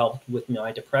really helped with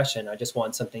my depression. I just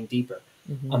want something deeper.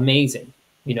 Amazing.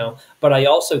 You know, but I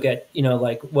also get, you know,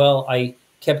 like, well, I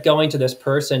kept going to this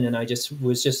person and they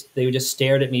just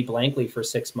stared at me blankly for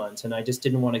 6 months. And I just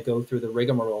didn't want to go through the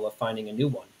rigmarole of finding a new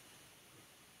one.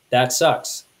 That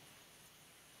sucks.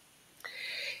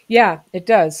 Yeah, it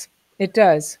does. It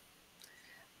does.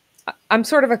 I'm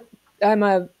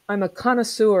a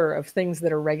connoisseur of things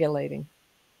that are regulating.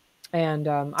 And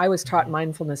I was taught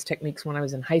mindfulness techniques when I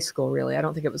was in high school, really. I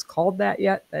don't think it was called that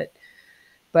yet,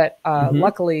 but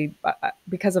luckily,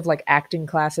 because of like acting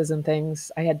classes and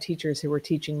things, I had teachers who were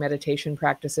teaching meditation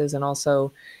practices, and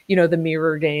also, you know, the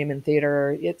mirror game in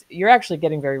theater. You're actually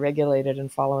getting very regulated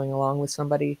and following along with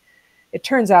somebody. It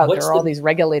turns out there are all these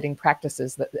regulating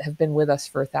practices that have been with us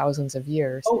for thousands of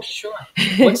years. Oh, sure.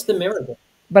 What's the mirror game?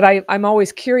 But I'm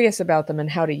always curious about them and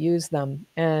how to use them.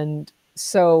 And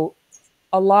so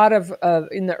a lot of,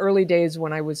 in the early days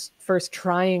when I was first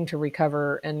trying to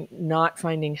recover and not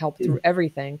finding help through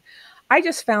everything, I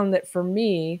just found that for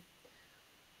me,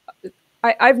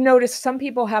 I've noticed some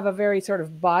people have a very sort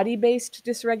of body-based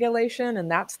dysregulation,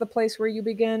 and that's the place where you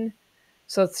begin.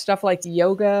 So stuff like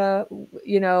yoga,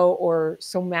 you know, or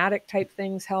somatic type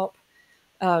things help.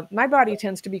 My body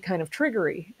tends to be kind of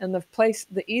triggery, and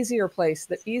the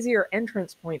easier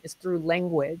entrance point is through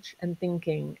language and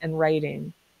thinking and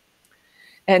writing.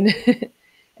 And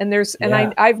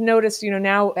I've noticed, you know,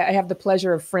 now I have the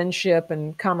pleasure of friendship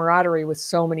and camaraderie with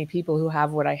so many people who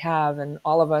have what I have, and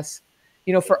all of us,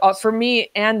 you know, for me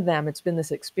and them, it's been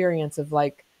this experience of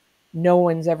like no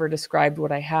one's ever described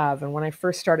what I have. And when I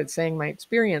first started saying my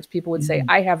experience, people would say,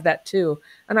 I have that too.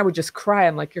 And I would just cry.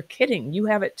 I'm like, you're kidding. You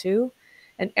have it too?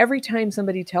 And every time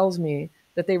somebody tells me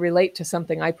that they relate to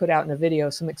something I put out in a video,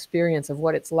 some experience of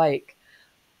what it's like,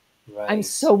 I'm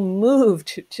so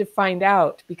moved to find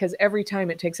out, because every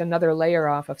time it takes another layer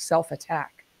off of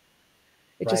self-attack.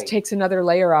 It just takes another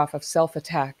layer off of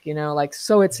self-attack, you know, like,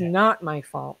 so it's not my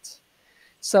fault.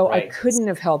 So I couldn't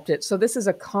have helped it. So this is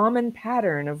a common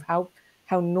pattern of how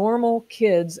normal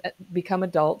kids become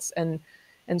adults and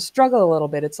struggle a little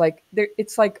bit. It's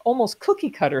like almost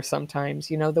cookie cutter sometimes,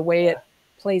 you know, the way it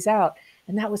plays out.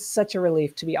 And that was such a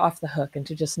relief to be off the hook and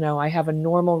to just know I have a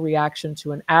normal reaction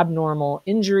to an abnormal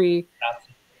injury.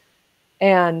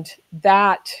 And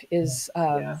that is,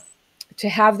 to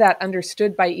have that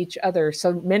understood by each other.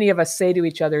 So many of us say to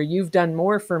each other, you've done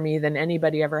more for me than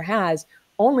anybody ever has,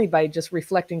 only by just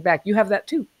reflecting back. You have that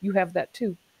too. You have that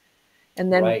too.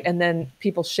 And then, and then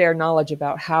people share knowledge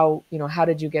about how, you know, how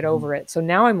did you get over it? So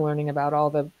now I'm learning about all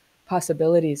the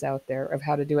possibilities out there of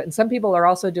how to do it. And some people are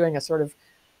also doing a sort of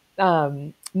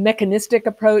mechanistic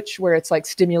approach where it's like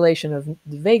stimulation of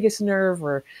the vagus nerve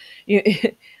or,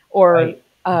 or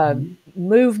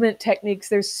movement techniques.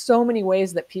 There's so many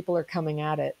ways that people are coming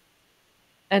at it.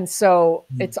 And so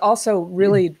it's also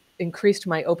really increased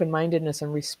my open-mindedness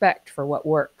and respect for what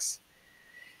works.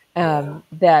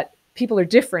 That people are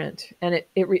different, and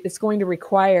it's going to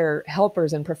require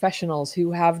helpers and professionals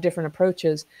who have different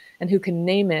approaches and who can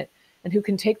name it and who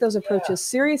can take those approaches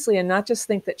seriously and not just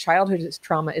think that childhood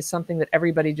trauma is something that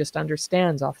everybody just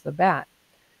understands off the bat.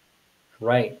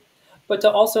 Right. But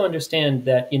to also understand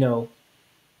that, you know,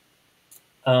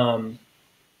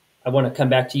 I want to come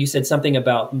back to, you said something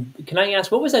about, can I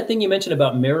ask, what was that thing you mentioned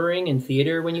about mirroring in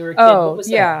theater when you were a kid? What was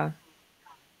that?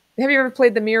 Have you ever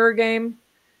played the mirror game?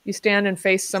 You stand and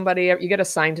face somebody, you get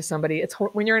assigned to somebody. It's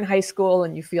when you're in high school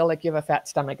and you feel like you have a fat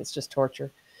stomach, it's just torture.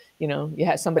 You know,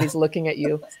 somebody's looking at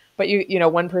you, but you know,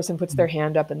 one person puts their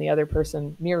hand up and the other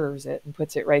person mirrors it and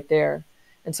puts it right there.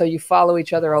 And so you follow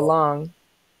each other along.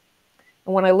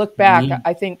 And when I look back,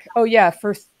 I think, oh yeah,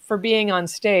 for being on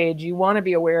stage, you want to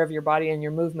be aware of your body and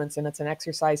your movements, and it's an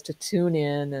exercise to tune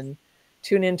in and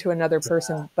tune into another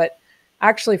person. But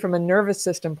actually, from a nervous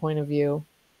system point of view,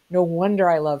 no wonder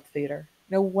I loved theater.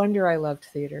 No wonder I loved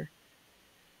theater.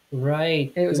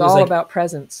 Right. It was all like, about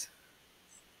presence.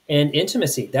 And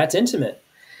intimacy. That's intimate.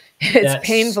 It's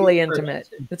painfully intimate.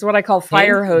 It's what I call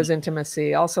fire hose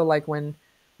intimacy. Also, like when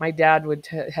my dad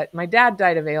my dad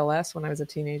died of ALS when I was a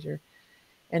teenager.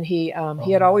 And he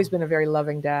had always been a very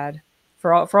loving dad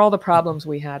for all the problems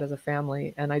we had as a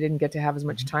family. And I didn't get to have as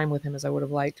much time with him as I would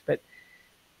have liked. But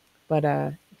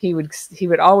he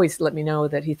would always let me know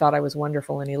that he thought I was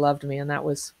wonderful and he loved me. And that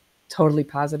was totally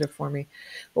positive for me.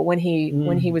 But when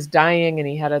he was dying and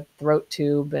he had a throat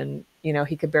tube and, you know,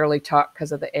 he could barely talk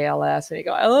because of the ALS and he'd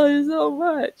go, I love you so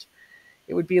much.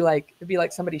 It'd be like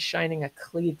somebody shining a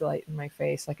Klieg light in my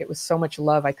face. Like it was so much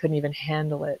love. I couldn't even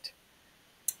handle it.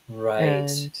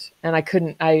 Right. And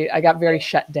I got very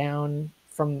shut down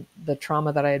from the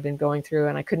trauma that I had been going through,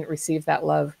 and I couldn't receive that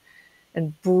love.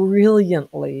 And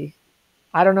brilliantly,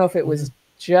 I don't know if it was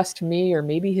just me or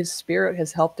maybe his spirit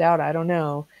has helped out. I don't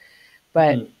know.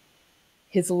 But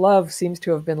his love seems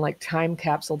to have been like time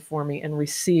capsuled for me and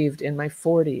received in my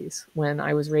 40s when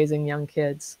I was raising young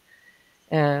kids.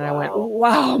 And I went,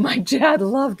 wow, my dad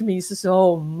loved me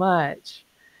so much.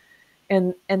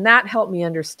 And that helped me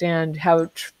understand how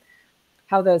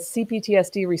the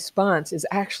CPTSD response is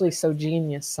actually so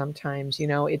genius sometimes. You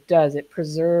know, it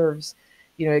preserves,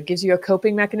 you know, it gives you a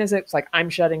coping mechanism. It's like, I'm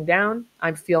shutting down,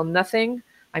 I feel nothing.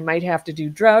 I might have to do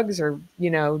drugs or, you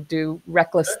know, do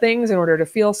reckless things in order to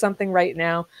feel something right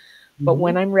now. But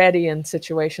when I'm ready and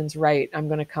situation's right, I'm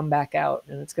going to come back out,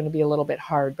 and it's going to be a little bit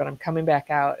hard, but I'm coming back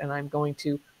out, and I'm going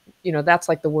to, you know, that's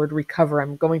like the word recover.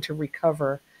 I'm going to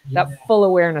recover that full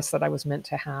awareness that I was meant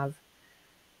to have.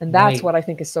 And that's what I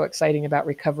think is so exciting about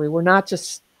recovery. We're not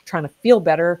just trying to feel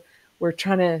better. We're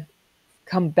trying to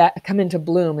come into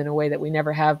bloom in a way that we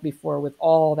never have before, with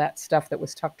all that stuff that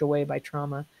was tucked away by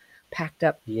trauma, packed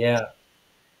up. Yeah.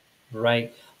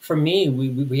 Right. For me,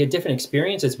 we had different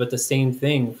experiences, but the same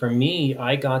thing. For me,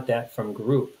 I got that from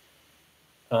group.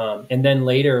 And then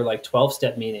later, like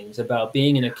 12-step meetings about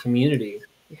being in a community.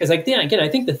 Because like, again, I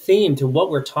think the theme to what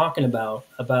we're talking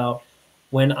about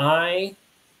when I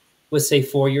was, say,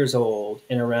 4 years old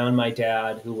and around my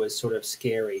dad, who was sort of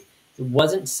scary, it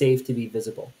wasn't safe to be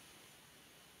visible.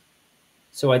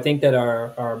 So I think that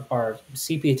our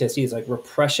CPTSD is like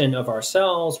repression of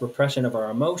ourselves, repression of our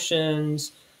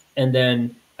emotions. And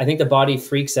then I think the body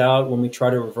freaks out when we try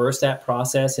to reverse that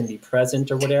process and be present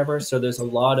or whatever. So there's a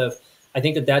lot of, I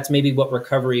think that that's maybe what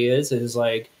recovery is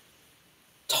like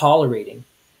tolerating.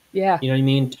 Yeah. You know what I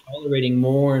mean? Tolerating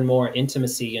more and more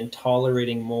intimacy and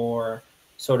tolerating more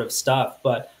sort of stuff.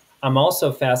 But I'm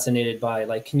also fascinated by,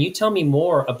 like, can you tell me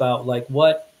more about like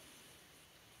what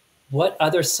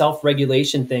other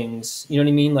self-regulation things, you know what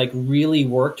I mean, like really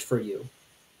worked for you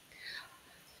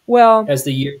Well, as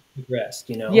the year progressed,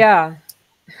 you know? yeah.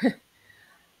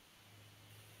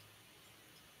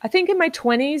 I think in my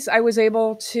 20s, I was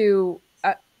able to,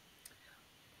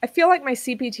 I feel like my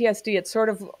CPTSD, it's sort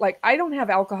of like, I don't have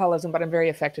alcoholism, but I'm very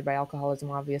affected by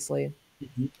alcoholism, obviously.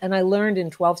 Mm-hmm. And I learned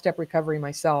in 12-step recovery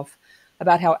myself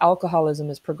about how alcoholism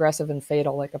is progressive and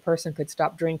fatal. Like a person could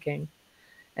stop drinking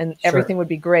and everything would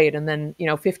be great. And then,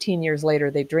 15 years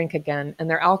later, they drink again and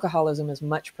their alcoholism is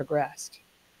much progressed.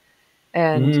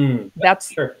 And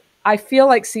I feel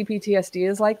like CPTSD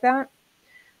is like that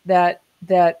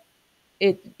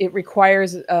it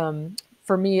requires,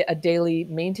 for me, a daily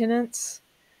maintenance.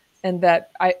 And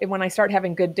that when I start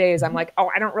having good days, I'm like, oh,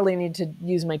 I don't really need to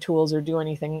use my tools or do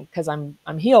anything because I'm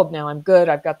healed now. I'm good.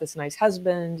 I've got this nice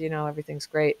husband, everything's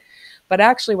great. But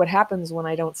actually what happens when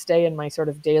I don't stay in my sort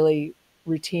of daily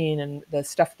routine and the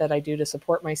stuff that I do to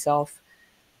support myself,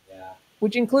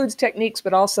 which includes techniques,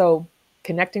 but also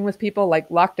connecting with people, like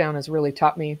lockdown has really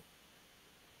taught me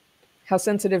how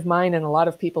sensitive mine and a lot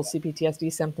of people's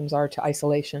CPTSD symptoms are to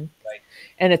isolation. Right.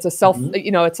 And it's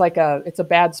a it's a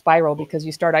bad spiral because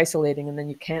you start isolating and then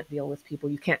you can't deal with people.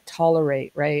 You can't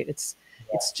tolerate, right? It's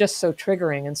just so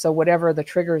triggering. And so whatever the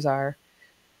triggers are.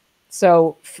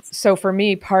 So for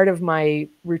me, part of my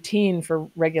routine for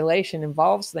regulation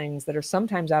involves things that are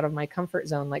sometimes out of my comfort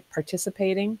zone, like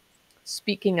participating,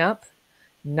 speaking up,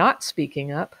 not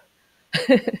speaking up,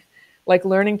 like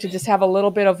learning to just have a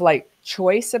little bit of like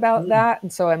choice about that.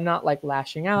 And so I'm not like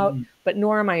lashing out, but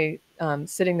nor am I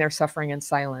sitting there suffering in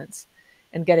silence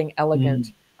and getting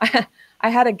elegant. I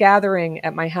had a gathering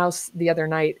at my house the other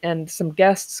night and some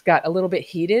guests got a little bit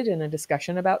heated in a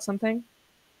discussion about something.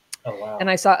 Oh, wow. And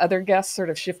I saw other guests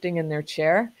sort of shifting in their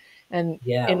chair. And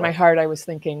in my heart, I was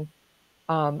thinking,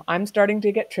 I'm starting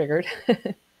to get triggered.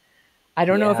 I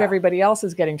don't know if everybody else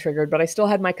is getting triggered, but I still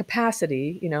had my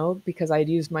capacity, because I had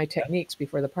used my techniques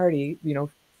before the party,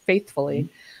 faithfully.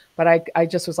 But I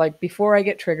just was like, before I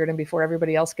get triggered and before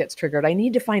everybody else gets triggered, I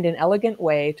need to find an elegant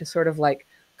way to sort of like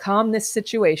calm this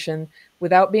situation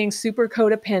without being super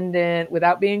codependent,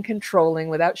 without being controlling,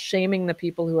 without shaming the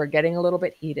people who are getting a little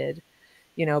bit heated,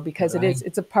 because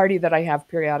it's a party that I have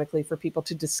periodically for people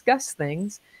to discuss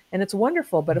things. And it's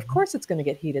wonderful. But of course it's going to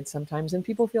get heated sometimes and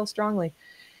people feel strongly.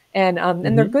 And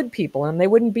they're good people and they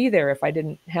wouldn't be there if I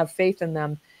didn't have faith in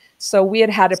them. So we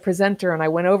had a presenter and I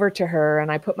went over to her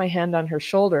and I put my hand on her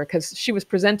shoulder because she was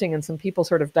presenting and some people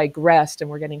sort of digressed and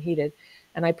were getting heated.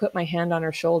 And I put my hand on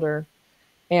her shoulder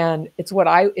and it's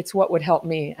what would help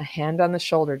me. A hand on the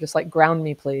shoulder, just like ground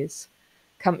me, please.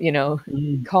 Come,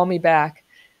 call me back.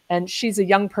 And she's a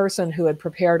young person who had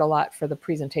prepared a lot for the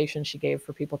presentation she gave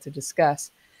for people to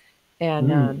discuss.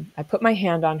 And I put my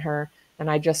hand on her. And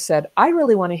I just said, I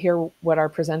really want to hear what our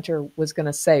presenter was going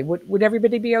to say. Would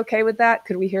everybody be okay with that?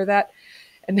 Could we hear that?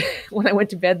 And when I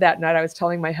went to bed that night, I was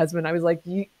telling my husband, I was like,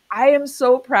 I am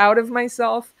so proud of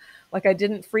myself. Like I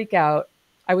didn't freak out.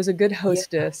 I was a good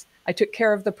hostess. I took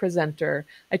care of the presenter.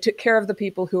 I took care of the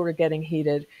people who were getting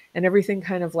heated and everything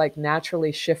kind of like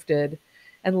naturally shifted.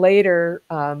 And later,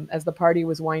 as the party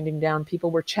was winding down, people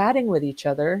were chatting with each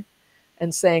other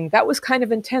and saying, that was kind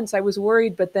of intense. I was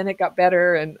worried, but then it got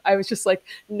better. And I was just like,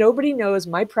 nobody knows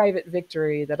my private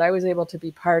victory that I was able to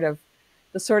be part of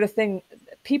the sort of thing.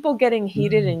 People getting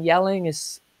heated and yelling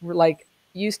is like,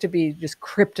 used to be just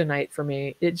kryptonite for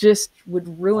me. It just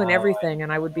would ruin everything.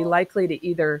 And I would be likely to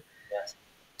either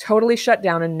totally shut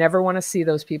down and never want to see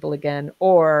those people again,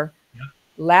 or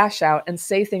lash out and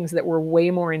say things that were way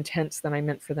more intense than I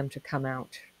meant for them to come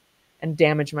out and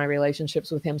damage my relationships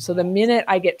with him. So the minute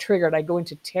I get triggered, I go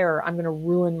into terror. I'm going to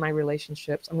ruin my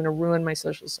relationships. I'm going to ruin my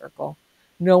social circle.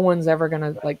 No one's ever going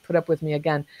to like put up with me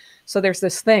again. So there's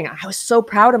this thing. I was so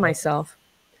proud of myself.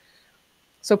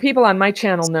 So people on my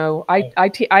channel know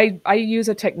I use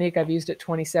a technique. I've used it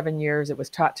 27 years. It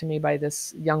was taught to me by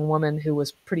this young woman who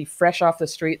was pretty fresh off the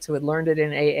streets, who had learned it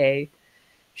in AA.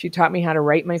 She taught me how to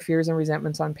write my fears and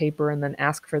resentments on paper and then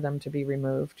ask for them to be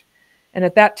removed. And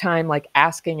at that time, like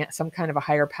asking some kind of a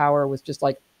higher power was just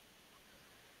like,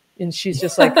 and she's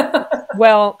just like,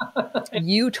 well,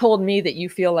 you told me that you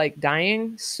feel like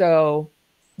dying. So,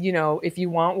 if you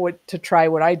want to try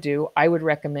what I do, I would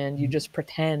recommend you just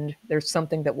pretend there's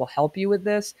something that will help you with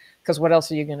this. Because what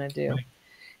else are you going to do? Right.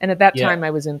 And at that Yeah. time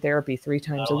I was in therapy 3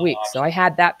 times a week. So I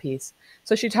had that piece.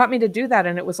 So she taught me to do that.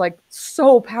 And it was like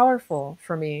so powerful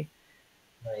for me.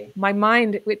 Right. My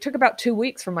mind, it took about 2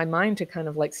 weeks for my mind to kind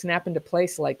of like snap into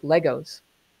place like Legos.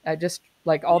 I just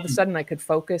like all of a sudden I could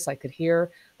focus, I could hear,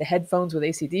 the headphones with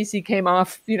AC/DC came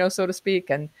off, you know, so to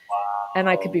speak, and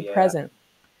I could be present.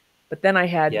 But then I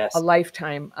had a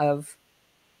lifetime of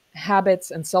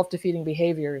habits and self-defeating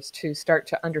behaviors to start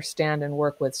to understand and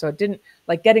work with. So it didn't,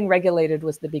 like, getting regulated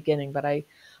was the beginning, but I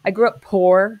grew up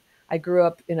poor. I grew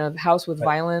up in a house with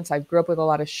violence. I grew up with a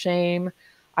lot of shame.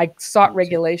 I sought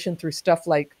regulation through stuff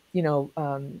like, you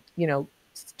know,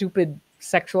 stupid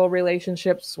sexual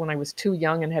relationships when I was too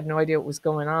young and had no idea what was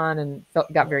going on, and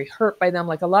got very hurt by them.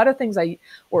 Like a lot of things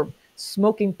or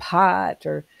smoking pot,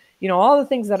 or, you know, all the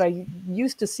things that I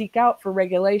used to seek out for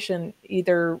regulation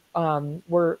either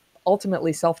were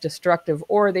ultimately self-destructive,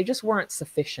 or they just weren't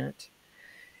sufficient.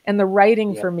 And the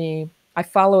writing for me, I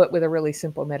follow it with a really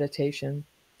simple meditation.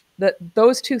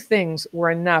 Those two things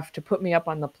were enough to put me up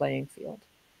on the playing field,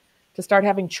 to start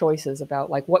having choices about,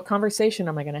 like, what conversation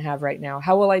am I going to have right now?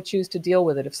 How will I choose to deal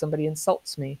with it if somebody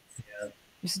insults me?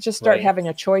 Just start having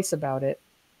a choice about it.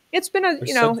 It's been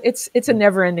it's a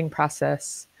never-ending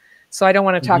process. So I don't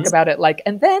want to talk about it like,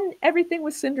 and then everything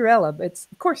was Cinderella. It's,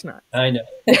 of course not. I know.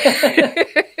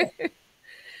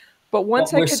 But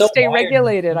once I could stay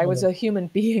regulated, I was a human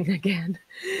being again.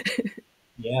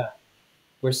 Yeah.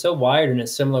 We're so wired in a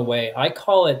similar way. I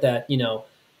call it that, you know,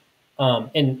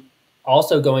 and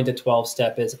also going to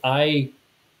 12-step is I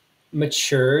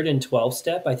matured in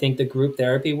 12-step. I think the group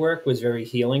therapy work was very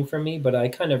healing for me, but I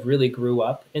kind of really grew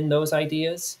up in those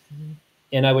ideas.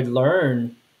 And I would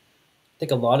learn, I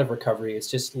think a lot of recovery is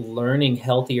just learning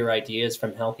healthier ideas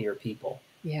from healthier people.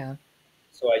 Yeah.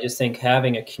 So I just think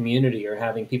having a community or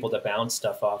having people to bounce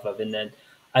stuff off of. And then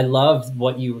I loved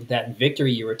that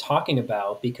victory you were talking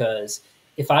about, because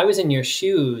if I was in your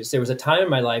shoes, there was a time in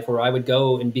my life where I would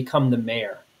go and become the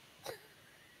mayor.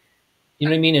 You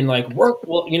know what I mean? And like, work,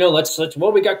 well, you know, let's,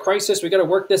 well, we got crisis, we got to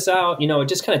work this out, you know,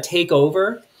 just kind of take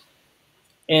over.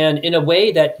 And in a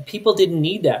way that people didn't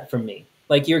need that from me.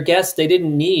 Like your guests, they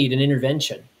didn't need an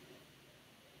intervention.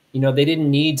 You know, they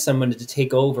didn't need someone to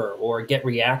take over or get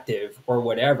reactive or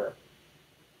whatever.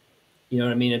 You know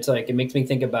what I mean? It's like, it makes me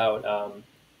think about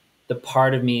the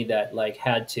part of me that like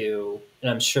had to,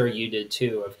 and I'm sure you did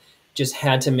too, of just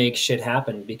had to make shit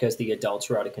happen because the adults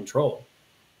were out of control.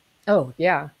 Oh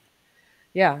yeah.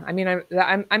 Yeah. I mean,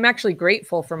 I'm actually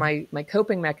grateful for my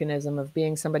coping mechanism of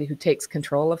being somebody who takes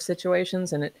control of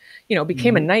situations, and it, you know,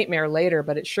 became a nightmare later,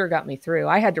 but it sure got me through.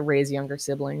 I had to raise younger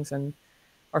siblings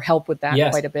or help with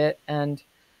that quite a bit. And,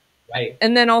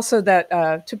 and then also that,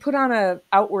 to put on a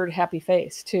outward happy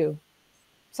face too.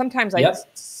 Sometimes I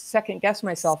second guess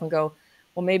myself and go,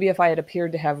 well, maybe if I had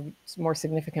appeared to have more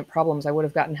significant problems, I would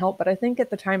have gotten help. But I think at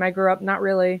the time I grew up, not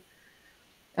really.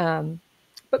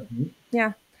 But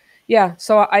yeah.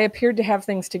 So I appeared to have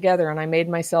things together, and I made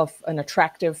myself an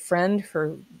attractive friend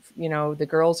for, you know, the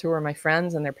girls who were my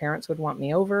friends, and their parents would want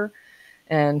me over.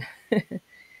 And,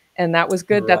 and that was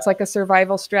good. That's like a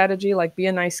survival strategy, like be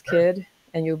a nice kid,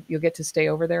 and you'll get to stay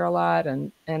over there a lot.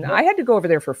 And I had to go over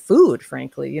there for food,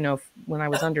 frankly, you know, when I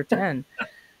was under 10.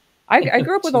 I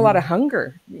grew up with a lot of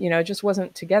hunger, you know, it just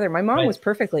wasn't together. My mom was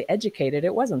perfectly educated.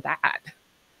 It wasn't that.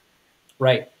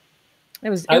 Right.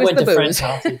 I went to friends'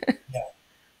 houses.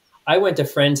 I went to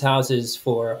friends' houses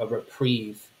for a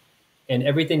reprieve, and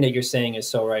everything that you're saying is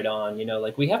so right on. You know,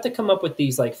 like we have to come up with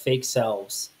these like fake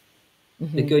selves,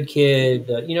 the good kid,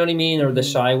 you know what I mean? Or the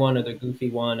shy one, or the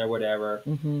goofy one, or whatever.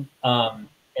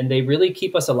 And they really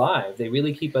keep us alive. They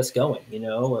really keep us going, you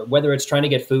know, or whether it's trying to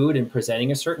get food and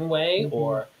presenting a certain way,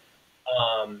 or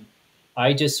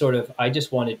I just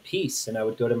wanted peace, and I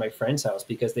would go to my friend's house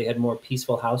because they had more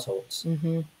peaceful households.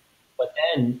 But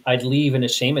then I'd leave in a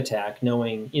shame attack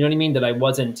knowing, you know what I mean, that I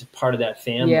wasn't part of that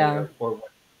family or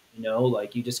you know,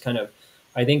 like you just kind of,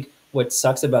 I think what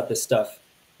sucks about this stuff,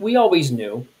 we always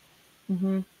knew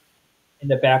in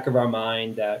the back of our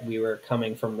mind that we were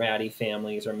coming from ratty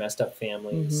families or messed up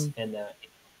families. And that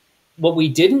what we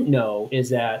didn't know is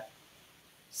that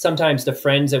sometimes the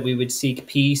friends that we would seek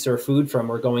peace or food from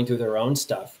were going through their own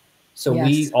stuff. So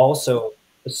we also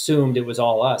assumed it was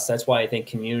all us. That's why I think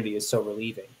community is so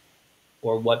relieving.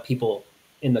 Or what people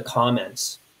in the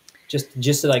comments,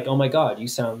 just like, oh my God,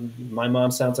 my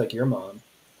mom sounds like your mom.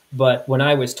 But when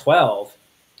I was 12,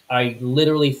 I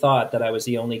literally thought that I was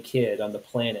the only kid on the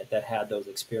planet that had those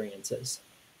experiences.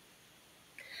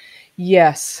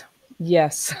 Yes.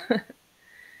 Yes.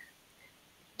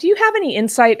 Do you have any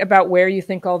insight about where you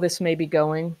think all this may be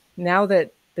going now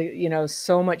that there's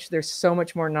so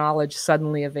much more knowledge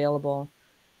suddenly available?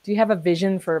 Do you have a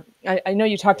vision for, I know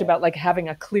you talked about like having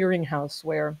a clearinghouse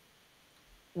where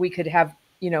we could have,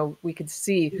 you know, we could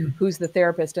see who's the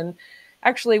therapist. And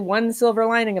actually one silver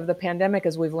lining of the pandemic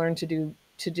is we've learned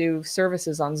to do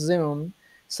services on Zoom.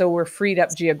 So we're freed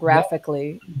up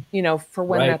geographically, you know, for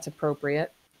when that's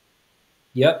appropriate.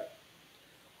 Yep.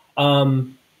 I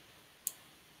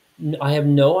have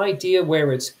no idea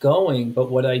where it's going,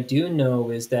 but what I do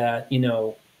know is that, you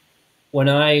know, when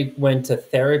I went to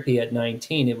therapy at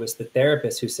 19, it was the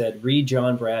therapist who said, read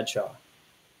John Bradshaw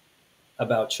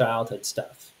about childhood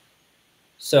stuff.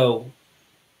 So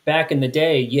back in the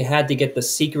day, you had to get the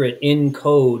secret in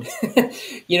code,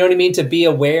 you know what I mean, to be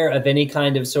aware of any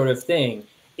kind of sort of thing.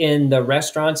 In the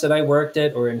restaurants that I worked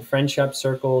at, or in friendship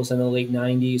circles in the late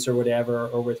 90s or whatever,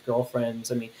 or with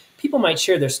girlfriends, I mean, people might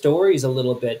share their stories a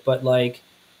little bit, but like,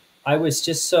 I was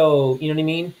just so, you know what I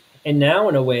mean? And now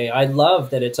in a way, I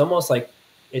love that it's almost like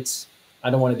it's,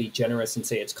 I don't want to be generous and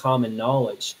say it's common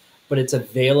knowledge, but it's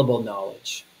available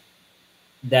knowledge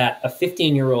that a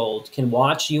 15-year-old can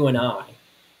watch you and I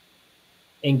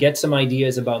and get some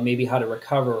ideas about maybe how to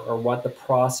recover or what the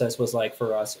process was like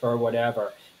for us or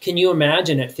whatever. Can you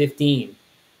imagine at 15,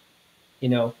 you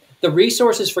know, the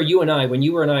resources for you and I, when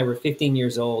you and I were 15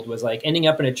 years old, was like ending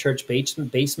up in a church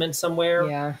basement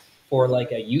somewhere for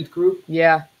like a youth group.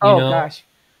 Yeah. Oh, gosh.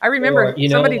 I remember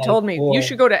somebody told me, you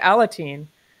should go to Alateen.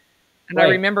 And I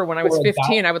remember when I was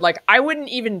 15, I would like, I wouldn't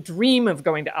even dream of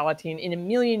going to Alateen in a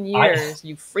million years,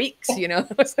 you freaks, you know.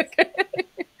 I was like,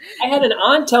 I had an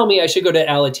aunt tell me I should go to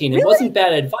Alateen. It wasn't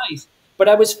bad advice, but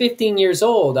I was 15 years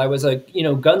old. I was a, you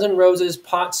know, Guns N' Roses,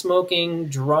 pot smoking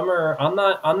drummer. I'm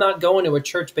not going to a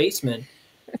church basement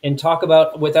and talk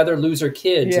about with other loser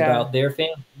kids about their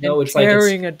family. No, it's like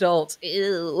caring adults.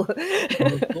 Ew.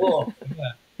 Cool.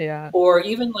 Yeah. Or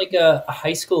even like a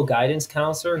high school guidance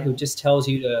counselor who just tells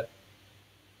you to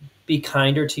be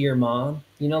kinder to your mom.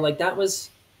 You know, like that was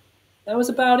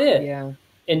about it. Yeah.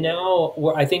 And now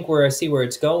I think where I see where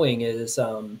it's going is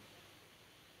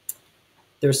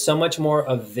there's so much more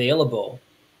available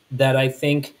that I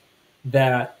think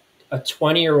that a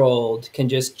 20-year-old can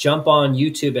just jump on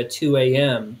YouTube at 2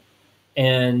 a.m.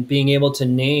 and being able to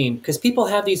name, because people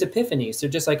have these epiphanies. They're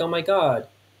just like, oh my God,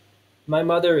 my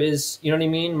mother is, you know what I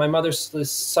mean? My mother's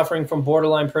suffering from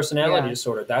borderline personality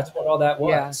disorder. That's what all that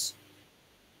was.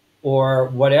 Or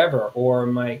whatever, or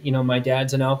my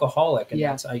dad's an alcoholic, and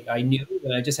that's, I knew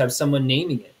that I just have someone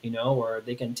naming it, you know, or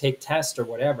they can take tests or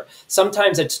whatever.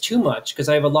 Sometimes it's too much because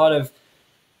I have a lot of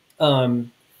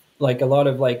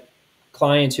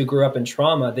clients who grew up in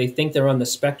trauma. They think they're on the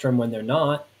spectrum when they're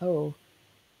not. Oh,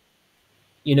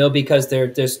 you know, because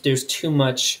there's too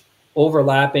much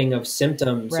overlapping of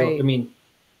symptoms. So, I mean,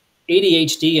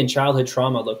 ADHD and childhood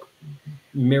trauma look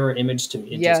mirror image to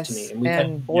me, yes, to me, and we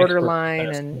and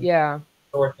borderline and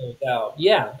sort those out.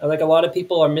 Yeah, like a lot of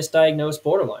people are misdiagnosed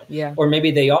borderline. Yeah, or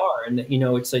maybe they are, and you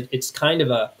know, it's kind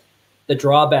of the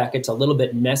drawback. It's a little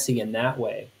bit messy in that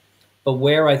way, but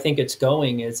where I think it's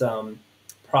going is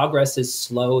progress is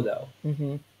slow though.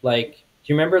 Mm-hmm. Like,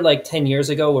 do you remember like 10 years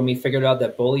ago when we figured out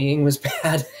that bullying was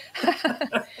bad?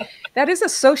 That is a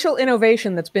social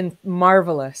innovation that's been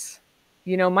marvelous.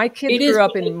 You know, my kids grew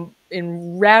up in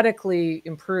radically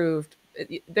improved.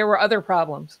 There were other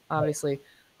problems, obviously,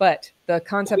 but the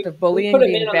concept of bullying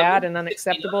being bad and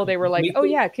unacceptable, they were like, oh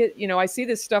yeah, kid, you know, I see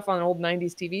this stuff on old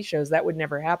 90s TV shows. That would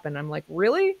never happen. I'm like,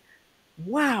 really?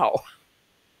 Wow.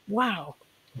 Wow.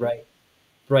 Right.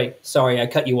 Right. Sorry, I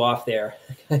cut you off there.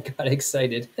 I got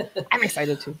excited. I'm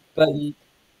excited too. But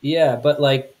yeah, but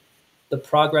like, the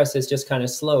progress is just kind of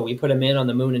slow. We put a man on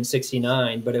the moon in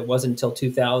 1969, but it wasn't until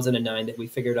 2009 that we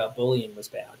figured out bullying was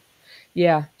bad.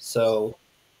 Yeah. So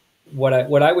what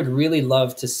I would really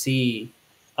love to see,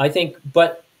 I think,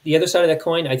 but the other side of that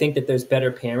coin, I think that there's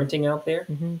better parenting out there.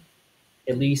 Mm-hmm.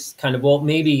 At least kind of, well,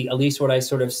 maybe at least what I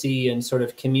sort of see in sort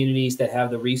of communities that have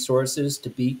the resources to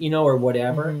be, you know, or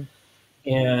whatever.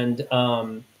 Mm-hmm.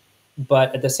 And,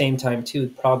 but at the same time too,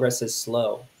 progress is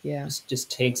slow. Yeah. It just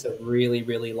takes a really,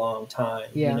 really long time,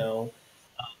 you know?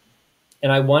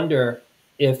 And I wonder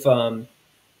if,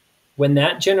 when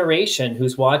that generation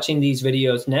who's watching these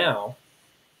videos now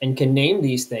and can name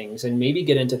these things and maybe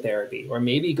get into therapy or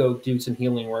maybe go do some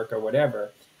healing work or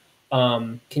whatever,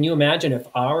 can you imagine if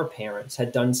our parents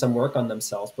had done some work on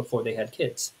themselves before they had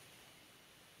kids?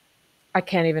 I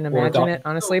can't even imagine it,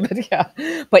 honestly,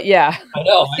 but yeah, I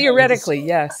know, theoretically,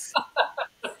 yes.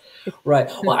 Right.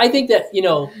 Well, I think that, you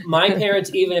know, my parents,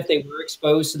 even if they were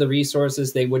exposed to the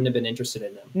resources, they wouldn't have been interested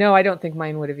in them. No, I don't think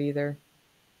mine would have either.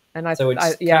 And I think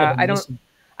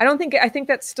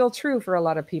that's still true for a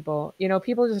lot of people. You know,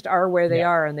 people just are where they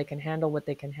are and they can handle what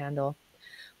they can handle.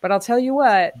 But I'll tell you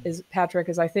what is, Patrick,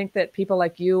 is I think that people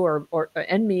like you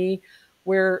and me,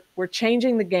 we're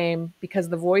changing the game, because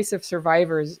the voice of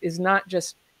survivors is not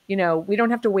just, you know, we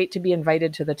don't have to wait to be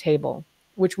invited to the table,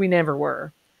 which we never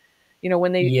were. You know,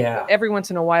 when they, every once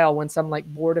in a while, when some like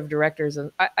board of directors,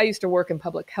 and I used to work in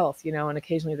public health, you know, and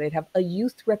occasionally they'd have a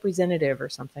youth representative or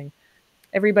something.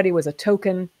 Everybody was a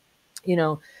token, you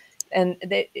know, and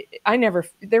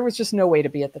there was just no way to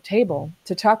be at the table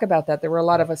to talk about that. There were a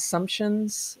lot of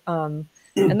assumptions. And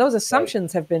those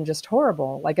assumptions have been just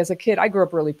horrible. Like as a kid, I grew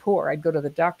up really poor. I'd go to the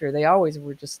doctor. They always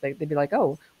were just, they'd be like,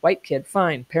 oh, white kid,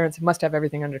 fine. Parents must have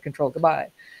everything under control.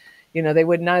 Goodbye. You know, they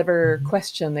would never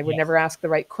question. They would never ask the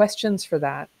right questions for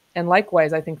that. And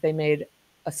likewise, I think they made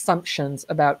assumptions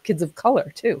about kids of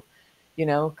color too. You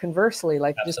know, conversely,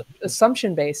 like just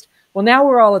assumption based. Well, now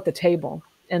we're all at the table.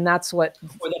 And that's what.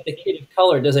 Or that the kid of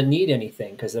color doesn't need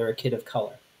anything because they're a kid of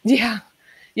color. Yeah.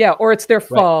 Yeah. Or it's their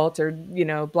fault, or, you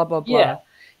know, blah, blah, blah. Yeah.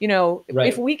 You know,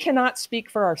 if we cannot speak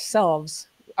for ourselves,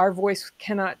 our voice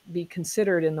cannot be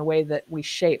considered in the way that we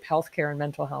shape healthcare and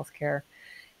mental health care.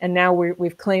 And now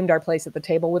we've claimed our place at the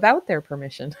table without their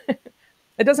permission.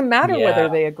 It doesn't matter whether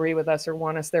they agree with us or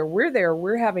want us there. We're there.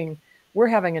 We're having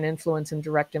an influence and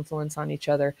direct influence on each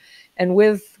other. And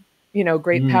with, you know,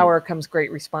 great power comes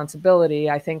great responsibility.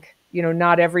 I think, you know,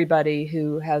 not everybody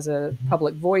who has a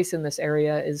public voice in this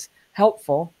area is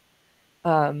helpful.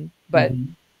 But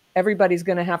everybody's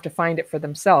going to have to find it for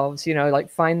themselves, you know, like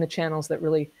find the channels that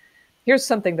really. Here's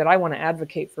something that I want to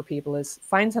advocate for people is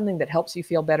find something that helps you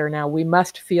feel better now. We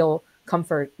must feel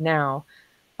comfort now.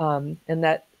 And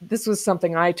that this was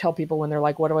something I tell people when they're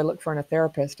like, what do I look for in a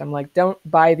therapist? I'm like, don't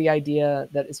buy the idea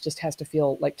that it just has to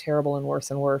feel like terrible and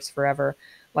worse forever.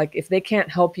 Like if they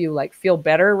can't help you like feel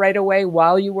better right away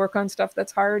while you work on stuff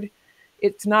that's hard,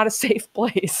 it's not a safe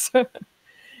place.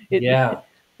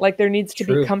 Like there needs to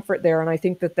be comfort there. And I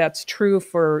think that that's true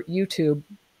for YouTube.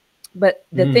 But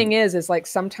the thing is like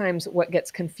sometimes what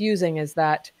gets confusing is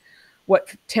that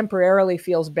what temporarily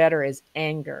feels better is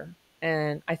anger.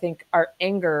 And I think our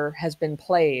anger has been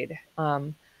played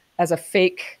as a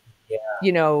fake,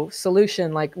 you know,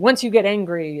 solution. Like once you get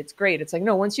angry, it's great. It's like,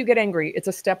 no, once you get angry, it's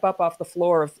a step up off the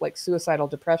floor of like suicidal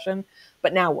depression.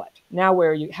 But now what? Now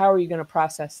how are you going to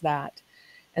process that?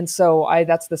 And so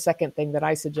that's the second thing that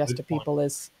I suggest to people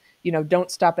is, you know, don't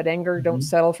stop at anger. Don't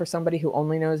settle for somebody who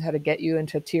only knows how to get you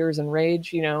into tears and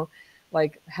rage, you know,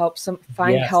 like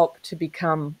find help to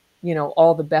become, you know,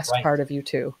 all the best part of you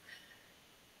too.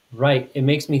 Right. It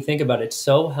makes me think about it.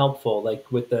 So helpful,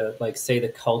 like with the, like, say the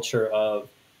culture of,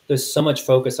 there's so much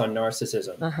focus on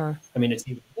narcissism. I mean, it's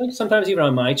even, sometimes even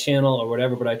on my channel or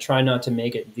whatever, but I try not to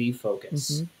make it the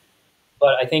focus.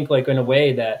 But I think like in a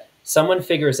way that someone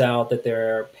figures out that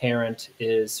their parent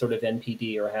is sort of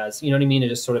NPD or has, you know what I mean? It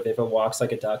just sort of, if it walks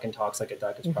like a duck and talks like a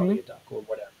duck, it's probably a duck or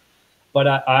whatever. But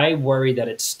I worry that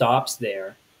it stops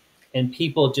there and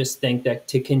people just think that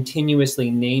to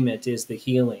continuously name it is the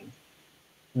healing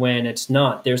when it's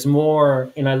not. There's more,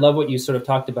 and I love what you sort of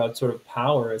talked about sort of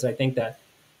power is I think that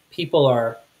people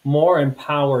are more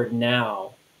empowered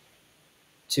now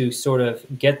to sort of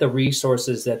get the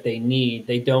resources that they need.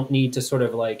 They don't need to sort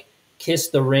of like kiss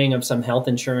the ring of some health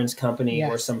insurance company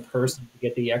or some person to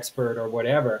get the expert or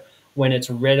whatever when it's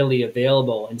readily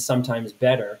available and sometimes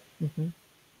better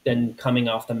than coming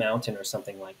off the mountain or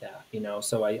something like that, you know?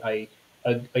 So I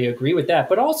agree with that.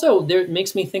 But also it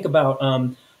makes me think about,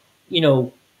 you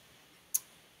know,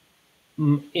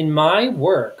 in my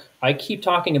work, I keep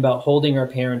talking about holding our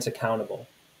parents accountable.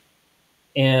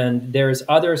 And there's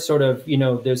other sort of, you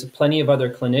know, there's plenty of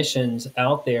other clinicians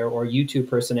out there or YouTube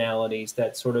personalities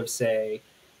that sort of say,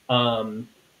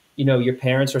 you know, your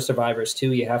parents are survivors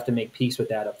too. You have to make peace with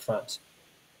that up front.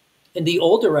 And the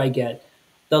older I get,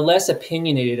 the less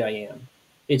opinionated I am.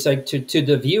 It's like to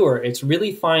the viewer, it's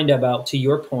really to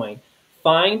your point,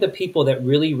 find the people that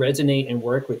really resonate and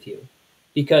work with you.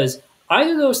 Because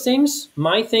either of those things,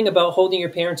 my thing about holding your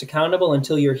parents accountable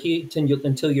until you're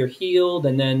healed,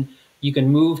 and then you can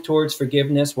move towards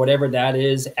forgiveness, whatever that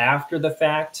is after the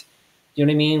fact. You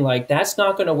know what I mean? Like that's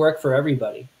not going to work for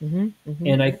everybody.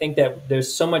 And I think that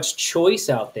there's so much choice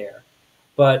out there.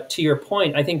 But to your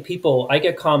point, I think I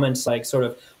get comments like sort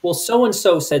of, well,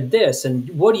 so-and-so said this, and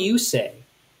what do you say?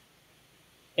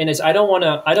 And I don't want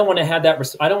to have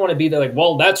that. I don't want to be there like,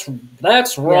 well, that's wrong.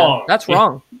 Yeah, that's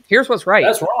wrong. Here's what's right.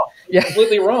 That's wrong. Yeah.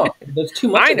 Completely wrong. There's too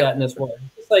much of that in this world.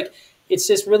 It's like, it's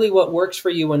just really what works for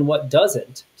you and what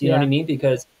doesn't. Do you know what I mean?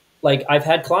 Because like I've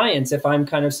had clients, if I'm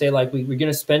kind of say like, we're going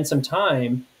to spend some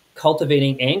time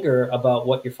cultivating anger about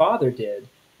what your father did,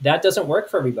 that doesn't work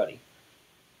for everybody.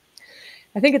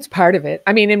 I think it's part of it.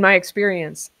 I mean, in my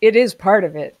experience, it is part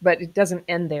of it, but it doesn't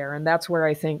end there. And that's where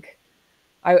I think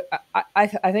I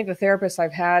think the therapists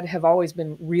I've had have always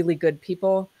been really good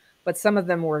people, but some of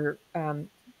them were,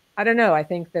 I don't know. I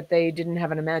think that they didn't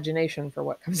have an imagination for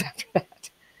what comes after that.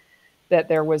 That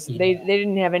there was, they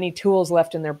didn't have any tools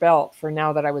left in their belt for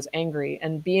now that I was angry,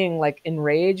 and being like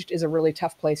enraged is a really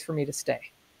tough place for me to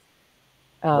stay.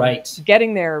 Right.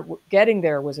 Getting there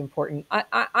was important.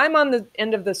 I'm on the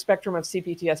end of the spectrum of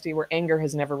CPTSD where anger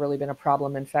has never really been a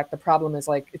problem. In fact, the problem is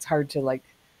like, it's hard to like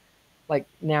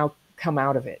now come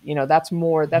out of it. You know, that's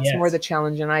more the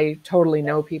challenge. And I totally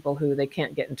know people who they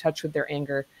can't get in touch with their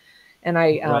anger. And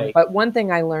but one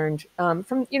thing I learned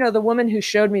from, you know, the woman who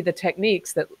showed me the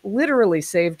techniques that literally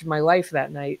saved my life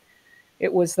that night,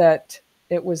 it was that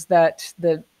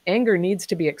the anger needs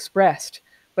to be expressed,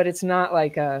 but it's not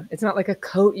like a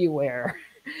coat you wear.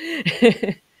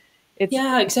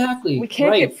 Yeah, exactly. We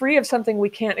can't get free of something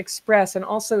we can't express. And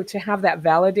also to have that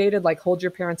validated, like hold your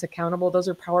parents accountable. Those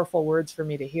are powerful words for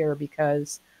me to hear,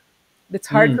 because it's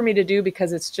hard for me to do,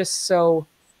 because it's just so,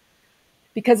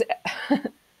 because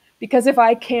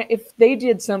if they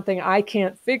did something, I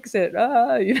can't fix it.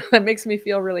 You know, that makes me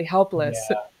feel really helpless.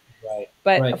 Yeah, right.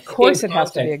 But right. Of course, it has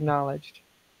to be acknowledged.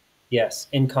 Yes,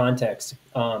 in context,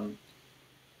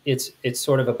 it's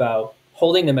sort of about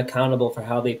holding them accountable for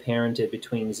how they parented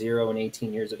between 0 and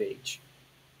 18 years of age.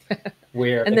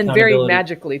 Where and then very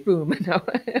magically, boom. No.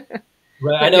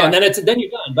 Right, I know, and then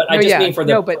you're done. But I just mean for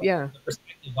the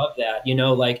perspective of that, you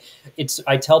know, like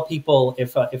I tell people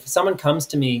if someone comes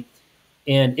to me,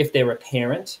 and if they're a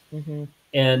parent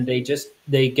and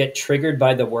they get triggered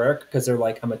by the work because they're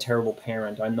like, I'm a terrible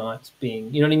parent. I'm not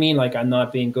being, you know what I mean? Like, I'm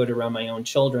not being good around my own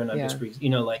children. I'm just, you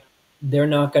know, like they're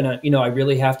not gonna, you know, I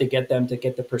really have to get them to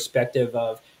get the perspective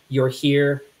of you're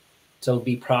here to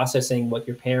be processing what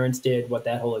your parents did, what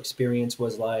that whole experience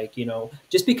was like, you know,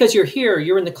 just because you're here,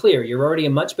 you're in the clear. You're already a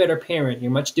much better parent.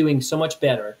 You're doing so much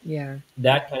better. Yeah.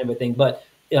 That kind of a thing. But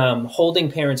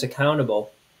holding parents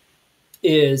accountable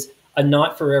is a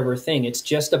not forever thing. It's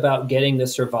just about getting the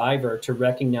survivor to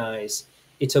recognize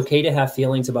it's okay to have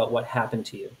feelings about what happened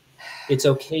to you. It's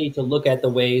okay to look at the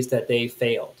ways that they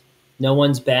failed. No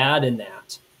one's bad in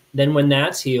that. Then when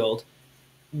that's healed,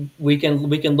 we can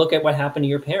look at what happened to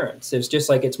your parents. It's just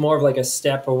like, it's more of like a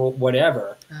step or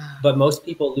whatever, but most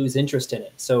people lose interest in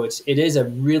it. So it is a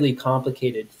really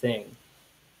complicated thing.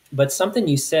 But something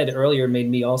you said earlier made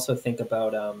me also think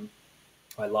about,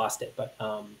 I lost it, but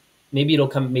maybe it'll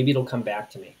come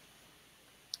back to me.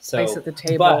 So, place at the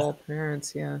table,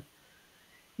 parents,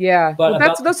 yeah. But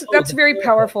that's very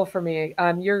powerful for me.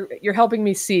 You're helping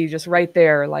me see just right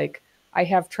there, like I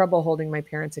have trouble holding my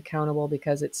parents accountable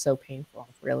because it's so painful,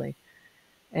 really.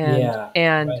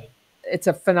 And it's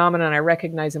a phenomenon I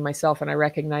recognize in myself, and I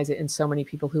recognize it in so many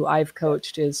people who I've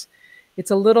coached. It's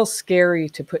a little scary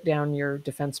to put down your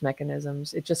defense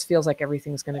mechanisms. It just feels like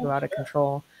everything's going to go out of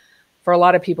control. For a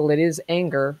lot of people, it is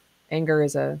anger. Anger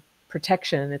is a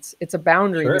protection. It's a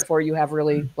boundary before you have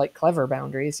really like clever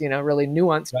boundaries, you know, really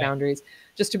nuanced boundaries.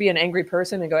 Just to be an angry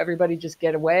person and go, everybody just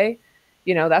get away,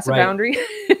 you know, that's a boundary.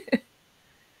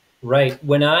 Right.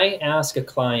 When I ask a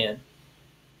client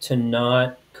to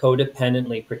not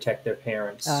codependently protect their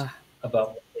parents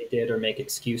about what they did or make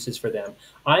excuses for them,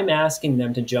 I'm asking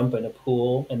them to jump in a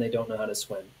pool and they don't know how to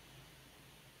swim.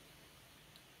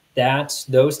 That's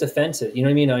those defenses, you know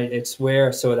what I mean? It's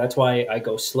where, so that's why I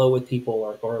go slow with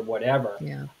people or whatever.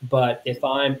 Yeah. But if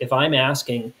I'm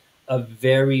asking a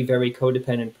very, very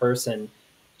codependent person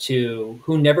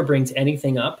who never brings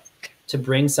anything up, to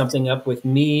bring something up with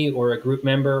me or a group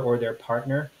member or their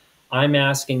partner, I'm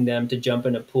asking them to jump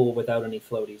in a pool without any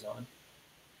floaties on,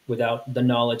 without the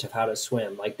knowledge of how to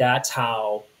swim. Like, that's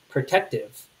how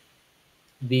protective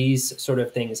these sort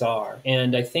of things are.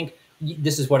 And I think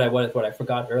this is what I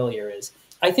forgot earlier is,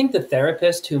 I think the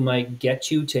therapist who might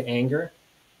get you to anger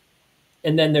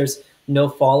and then there's no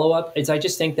follow-up, I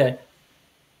just think that,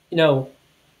 you know,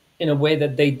 in a way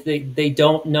that they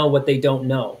don't know what they don't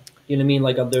know. You know what I mean?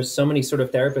 Like, there's so many sort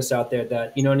of therapists out there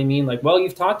that, you know what I mean? Like, well,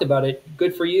 you've talked about it.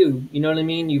 Good for you. You know what I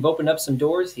mean? You've opened up some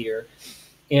doors here.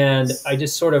 And I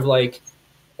just sort of like,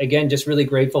 again, just really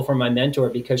grateful for my mentor,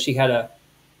 because she had a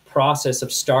process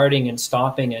of starting and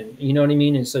stopping, and you know what I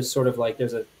mean? And so it's sort of like,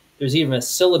 there's even a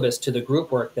syllabus to the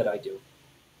group work that I do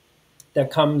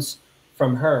that comes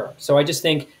from her. So I just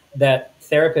think that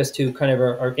therapists who kind of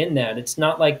are in that, it's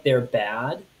not like they're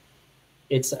bad.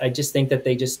 I just think that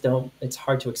they just don't, it's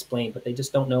hard to explain, but they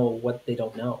just don't know what they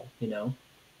don't know, you know?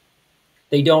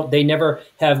 They never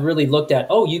have really looked at,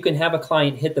 oh, you can have a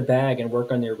client hit the bag and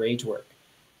work on their rage work.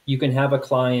 You can have a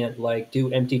client like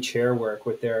do empty chair work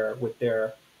with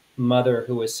their mother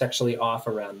who is sexually off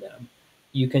around them.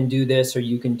 You can do this or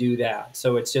you can do that.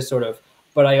 So it's just sort of,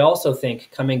 but I also think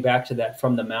coming back to that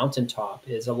from the mountaintop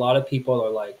is a lot of people are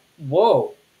like,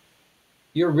 whoa,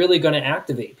 you're really going to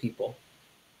activate people.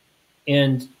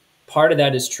 And part of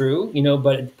that is true, you know,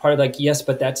 but part of like, yes,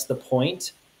 but that's the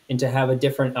point, and to have a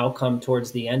different outcome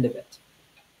towards the end of it.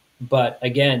 But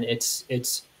again,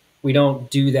 we don't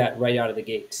do that right out of the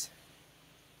gates.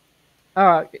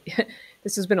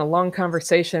 This has been a long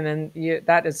conversation, and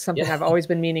that is something I've always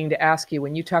been meaning to ask you.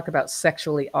 When you talk about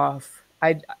sexually off,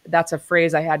 that's a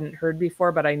phrase I hadn't heard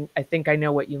before, but I think I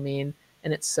know what you mean,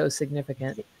 and it's so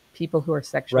significant. People who are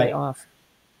sexually off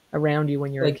around you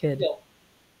when you're a kid.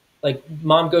 Like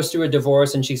mom goes through a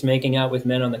divorce and she's making out with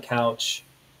men on the couch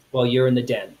while you're in the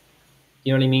den.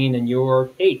 You know what I mean? And you're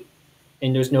 8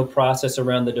 and there's no process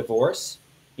around the divorce,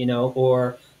 you know,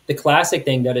 or the classic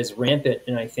thing that is rampant.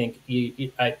 And I think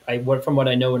from what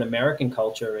I know in American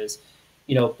culture is,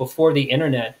 you know, before the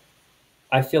internet,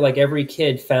 I feel like every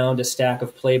kid found a stack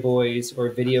of Playboys or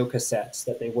video cassettes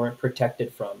that they weren't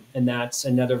protected from. And that's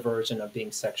another version of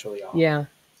being sexually off. Yeah.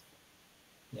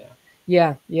 Yeah.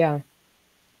 Yeah. Yeah.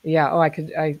 Yeah. Oh,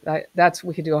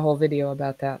 we could do a whole video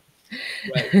about that.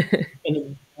 Right. And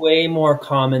it's way more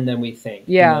common than we think.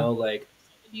 Yeah. You know, like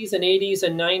 70s and 80s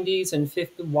and 90s and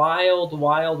 50s,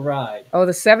 wild ride. Oh,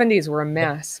 the 70s were a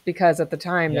mess because at the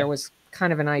time there was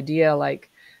kind of an idea like,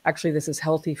 actually, this is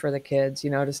healthy for the kids, you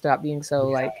know, to stop being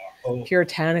so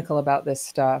puritanical about this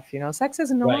stuff. You know, sex is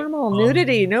normal,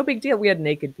 nudity, no big deal. We had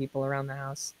naked people around the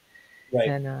house. Right.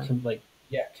 And,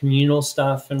 communal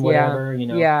stuff and whatever, you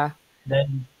know. Yeah.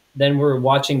 Then we're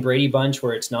watching Brady Bunch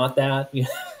where it's not that.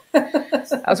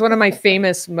 That was one of my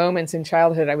famous moments in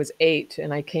childhood. I was 8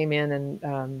 and I came in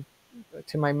and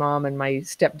to my mom and my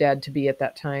stepdad to be at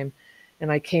that time.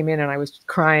 And I came in and I was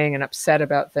crying and upset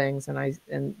about things.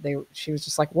 And she was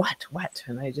just like, what?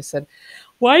 And I just said,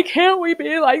 why can't we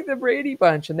be like the Brady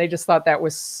Bunch? And they just thought that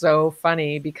was so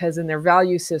funny because in their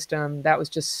value system, that was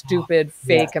just stupid,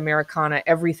 fake Americana,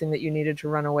 everything that you needed to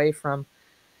run away from.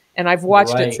 And I've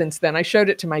watched it since then. I showed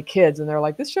it to my kids and they're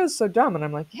like, this show's so dumb. And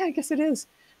I'm like, yeah, I guess it is.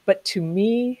 But to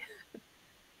me,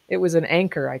 it was an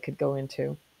anchor I could go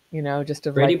into, you know, just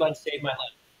to Brady Bunch saved my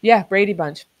life. Yeah, Brady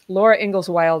Bunch. Laura Ingalls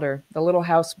Wilder, the Little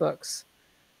House books.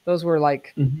 Those were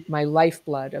like my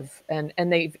lifeblood and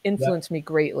they've influenced me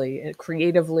greatly,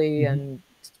 creatively and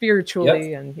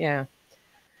spiritually. And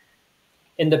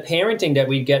and the parenting that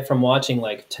we get from watching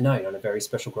like Tonight on a Very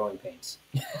Special Growing Pains,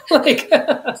 like, you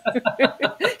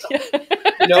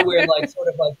know, where like sort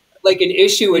of like an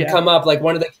issue would come up, like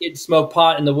one of the kids smoked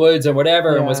pot in the woods or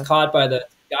whatever and was caught by the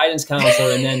guidance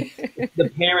counselor. And then the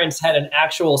parents had an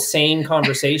actual sane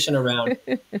conversation around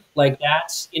like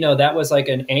that's, you know, that was like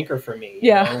an anchor for me,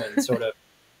 you know, and sort of,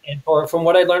 and from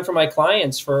what I learned from my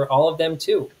clients, for all of them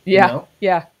too. Yeah. You know?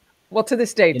 Yeah. Well, to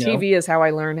this day, you TV is how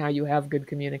I learn how you have good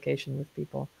communication with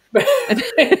people.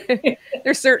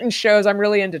 There's certain shows. I'm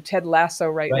really into Ted Lasso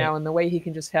right now, and the way he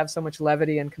can just have so much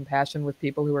levity and compassion with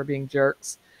people who are being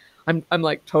jerks. I'm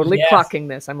like totally clocking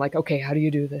this. I'm like, okay, how do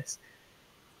you do this?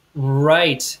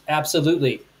 Right.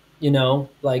 Absolutely. You know,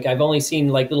 like I've only seen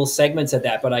like little segments of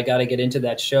that, but I got to get into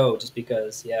that show just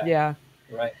because. Yeah.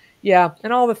 Right. Yeah.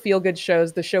 And all the feel good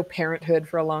shows, the show Parenthood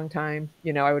for a long time,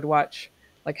 you know, I would watch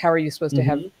like, how are you supposed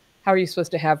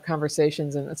to have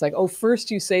conversations? And it's like, oh, first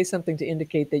you say something to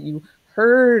indicate that you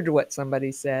heard what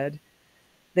somebody said.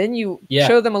 Then you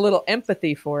show them a little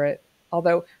empathy for it.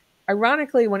 Although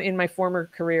ironically, when in my former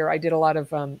career, I did a lot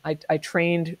of, I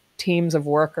trained teams of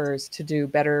workers to do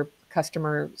better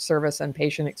customer service and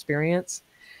patient experience.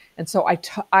 And so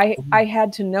I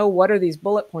had to know what are these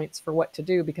bullet points for what to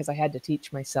do because I had to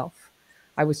teach myself.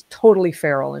 I was totally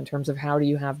feral in terms of how do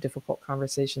you have difficult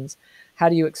conversations? How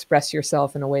do you express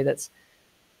yourself in a way that's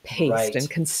paced and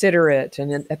considerate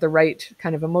and at the right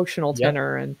kind of emotional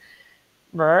tenor? And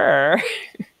I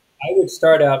would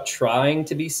start out trying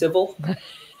to be civil.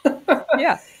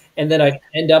 And then I'd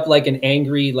end up like an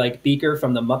angry like Beaker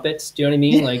from the Muppets. Do you know what I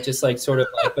mean? Like just like sort of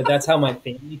like, but that's how my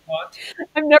family talked.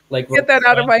 I've never like get that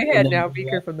out of my head now,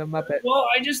 Beaker from the Muppet. Well,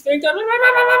 I just think that,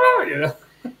 you know.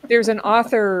 There's an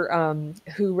author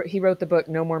he wrote the book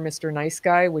No More Mr. Nice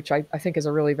Guy, which I think is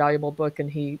a really valuable book,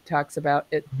 and he talks about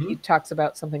it. He talks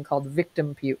about something called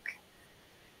victim puke,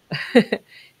 and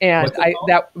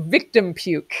that victim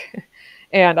puke,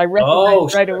 and I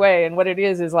recognized right away. And what it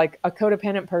is like a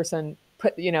codependent person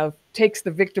takes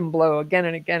the victim blow again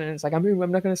and again, and it's like I'm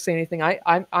not going to say anything.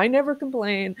 I never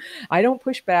complain. I don't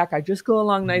push back. I just go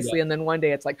along nicely, and then one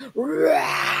day it's like a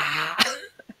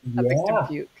victim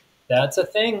puke. That's a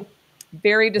thing.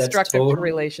 Very destructive to totally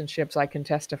relationships, I can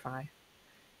testify.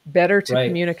 Better to right.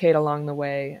 communicate along the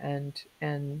way,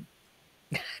 and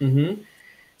Mm-hmm.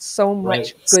 so Right.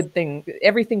 much good thing.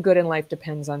 Everything good in life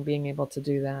depends on being able to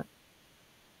do that.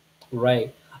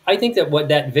 Right. I think that what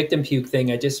that victim puke thing,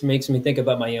 it just makes me think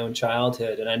about my own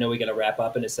childhood. And I know we got to wrap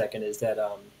up in a second, is that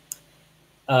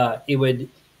it would,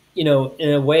 you know,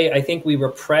 in a way, I think we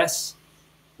repress,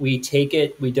 we take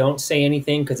it, we don't say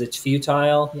anything because it's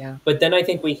futile. Yeah. But then I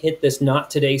think we hit this not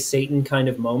today Satan kind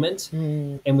of moment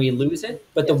and we lose it.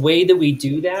 But the Yes. way that we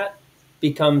do that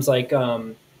becomes like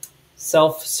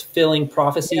self-fulfilling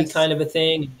prophecy Yes. kind of a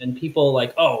thing. And people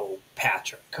like, oh,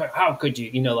 Patrick, how could you,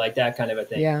 you know, like that kind of a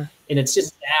thing. Yeah. And it's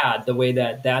just sad the way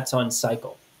that that's on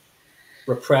cycle.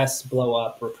 Repress, blow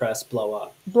up, repress, blow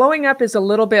up. Blowing up is a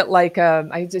little bit like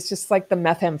it's just like the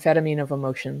methamphetamine of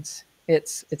emotions.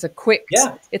 It's a quick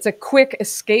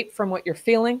escape from what you're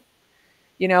feeling,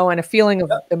 you know, and a feeling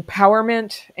of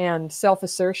empowerment and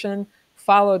self-assertion,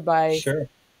 followed by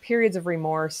periods of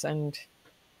remorse and,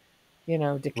 you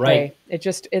know, decay. Right.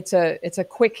 It's a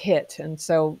quick hit, and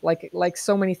so like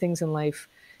so many things in life,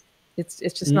 it's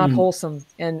just not wholesome,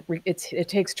 and it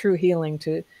takes true healing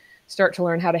to start to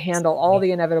learn how to handle all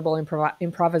the inevitable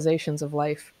improvisations of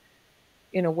life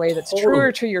in a way that's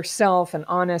truer to yourself and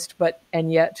honest,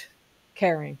 and yet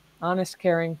caring. Honest,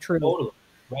 caring, true. Totally.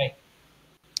 Right.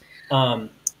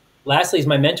 Lastly, as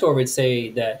my mentor would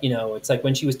say that, you know, it's like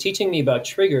when she was teaching me about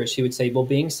triggers, she would say, well,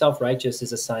 being self-righteous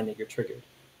is a sign that you're triggered.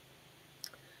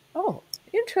 Oh,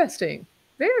 interesting.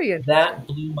 Very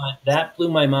interesting. That blew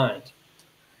my mind.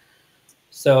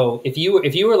 So if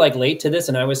you were like late to this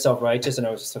and I was self-righteous and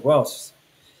I was just like, well,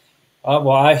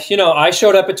 I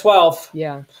showed up at 12.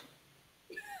 Yeah.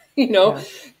 You know,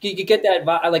 you get that,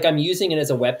 like I'm using it as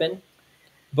a weapon,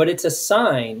 but it's a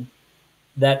sign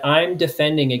that I'm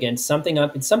defending against something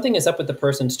up. Something is up with the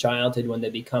person's childhood when they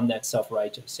become that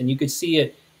self-righteous. And you could see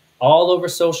it all over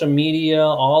social media,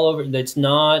 all over. There's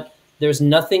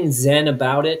nothing zen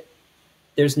about it.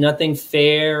 There's nothing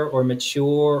fair or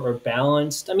mature or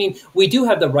balanced. I mean, we do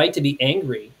have the right to be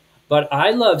angry, but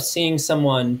I love seeing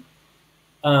someone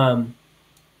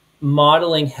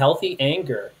modeling healthy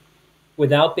anger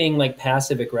without being like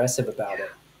passive aggressive about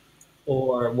it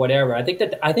or whatever. I think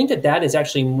that is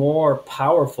actually more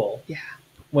powerful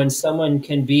when someone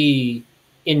can be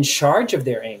in charge of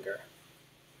their anger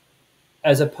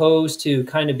as opposed to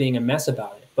kind of being a mess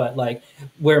about it. But like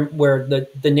where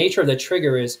the nature of the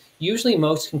trigger is usually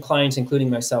most clients, including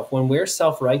myself, when we're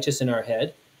self-righteous in our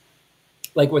head,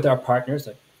 like with our partners,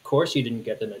 like, of course you didn't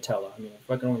get the Nutella. I mean,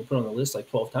 if I can only put on the list like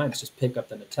 12 times, just pick up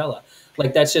the Nutella.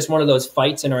 Like that's just one of those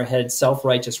fights in our head,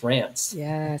 self-righteous rants.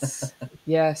 Yes.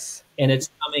 Yes. And it's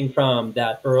coming from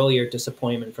that earlier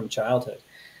disappointment from childhood.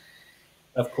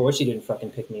 Of course you didn't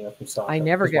fucking pick me up from soccer. I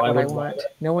never get what I want.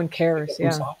 No one cares.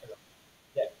 Yeah.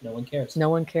 Yeah, no one cares. No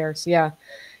one cares. Yeah.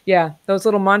 Yeah. Those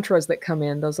little mantras that come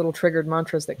in, those little triggered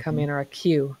mantras that come in are a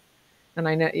cue. And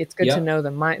I know it's good to know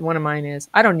them. One of mine is,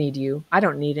 I don't need you. I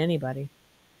don't need anybody.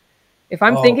 If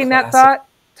I'm thinking that thought,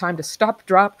 time to stop,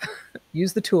 drop,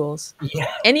 use the tools.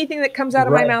 Yeah. Anything that comes out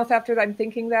of my mouth after I'm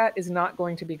thinking that is not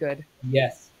going to be good.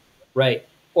 Yes. Right.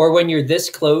 Or when you're this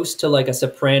close to like a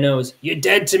Sopranos, you're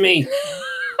dead to me.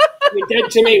 You're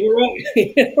dead to me.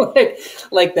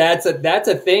 like that's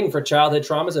a thing for childhood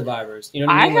trauma survivors. You know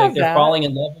what I mean? Like they're falling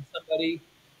in love with somebody,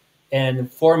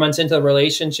 and 4 months into the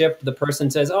relationship, the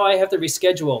person says, "Oh, I have to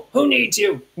reschedule." Who needs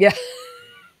you? Yeah.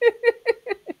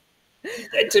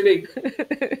 Dead to me.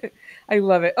 I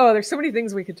love it. Oh, there's so many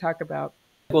things we could talk about.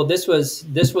 Well, this was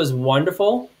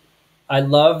wonderful. I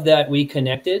love that we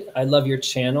connected. I love your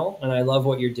channel, and I love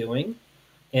what you're doing.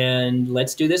 And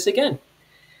let's do this again.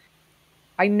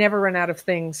 I never run out of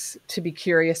things to be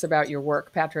curious about your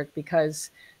work, Patrick,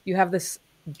 because you have this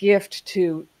gift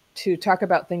to talk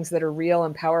about things that are real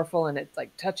and powerful, and it like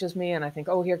touches me, and I think,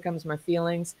 oh, here comes my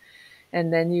feelings.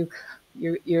 And then you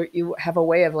have a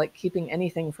way of like keeping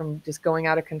anything from just going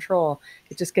out of control.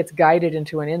 It just gets guided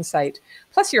into an insight.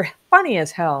 Plus, you're funny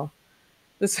as hell.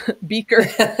 This Beaker.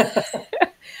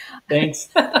 Thanks.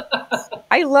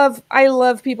 I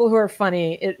love people who are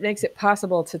funny. It makes it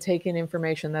possible to take in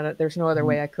information that there's no other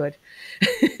way I could.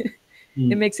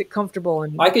 It makes it comfortable.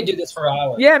 And I could do this for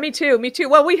hours. Yeah, me too. Me too.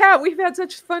 Well, we've had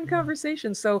such fun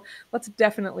conversations, so let's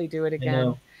definitely do it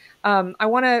again. I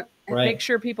want to make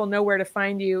sure people know where to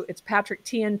find you. It's Patrick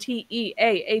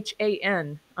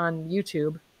TNTEAHAN on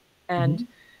YouTube, and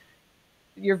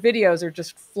your videos are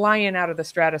just flying out of the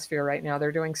stratosphere right now.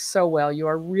 They're doing so well. You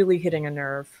are really hitting a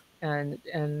nerve, and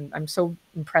I'm so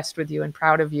impressed with you and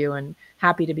proud of you and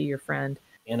happy to be your friend.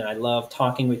 And I love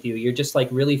talking with you. You're just like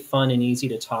really fun and easy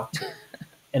to talk to.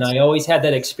 And I always had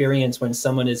that experience when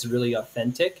someone is really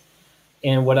authentic.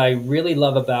 And what I really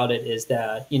love about it is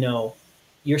that, you know,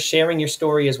 you're sharing your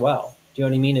story as well. Do you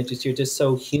know what I mean? It's just, you're just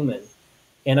so human.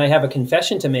 And I have a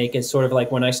confession to make. It's sort of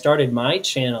like when I started my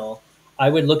channel, I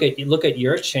would look at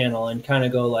your channel and kind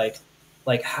of go like,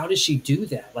 how does she do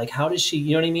that? Like, how does she,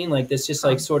 you know what I mean? Like this, just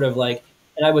like sort of like,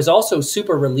 and I was also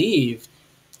super relieved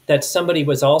that somebody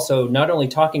was also not only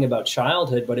talking about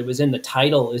childhood, but it was in the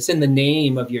title, it's in the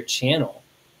name of your channel.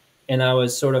 And I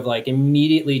was sort of like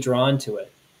immediately drawn to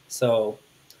it. So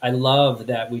I love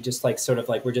that we just like sort of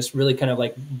like, we're just really kind of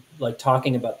like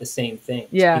talking about the same thing.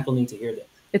 Yeah. People need to hear this.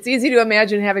 It's easy to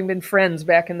imagine having been friends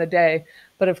back in the day,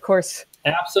 but of course.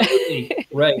 Absolutely.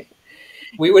 Right.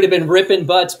 We would have been ripping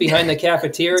butts behind the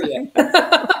cafeteria.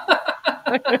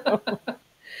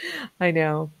 I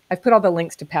know. I've put all the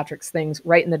links to Patrick's things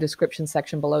right in the description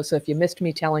section below. So if you missed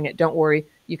me telling it, don't worry.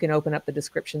 You can open up the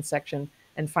description section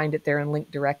and find it there and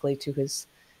link directly to his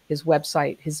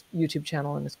website, his YouTube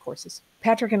channel, and his courses.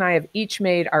 Patrick and I have each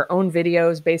made our own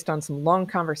videos based on some long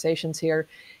conversations here,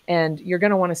 and you're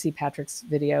going to want to see Patrick's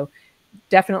video.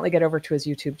 Definitely get over to his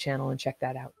YouTube channel and check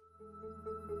that out.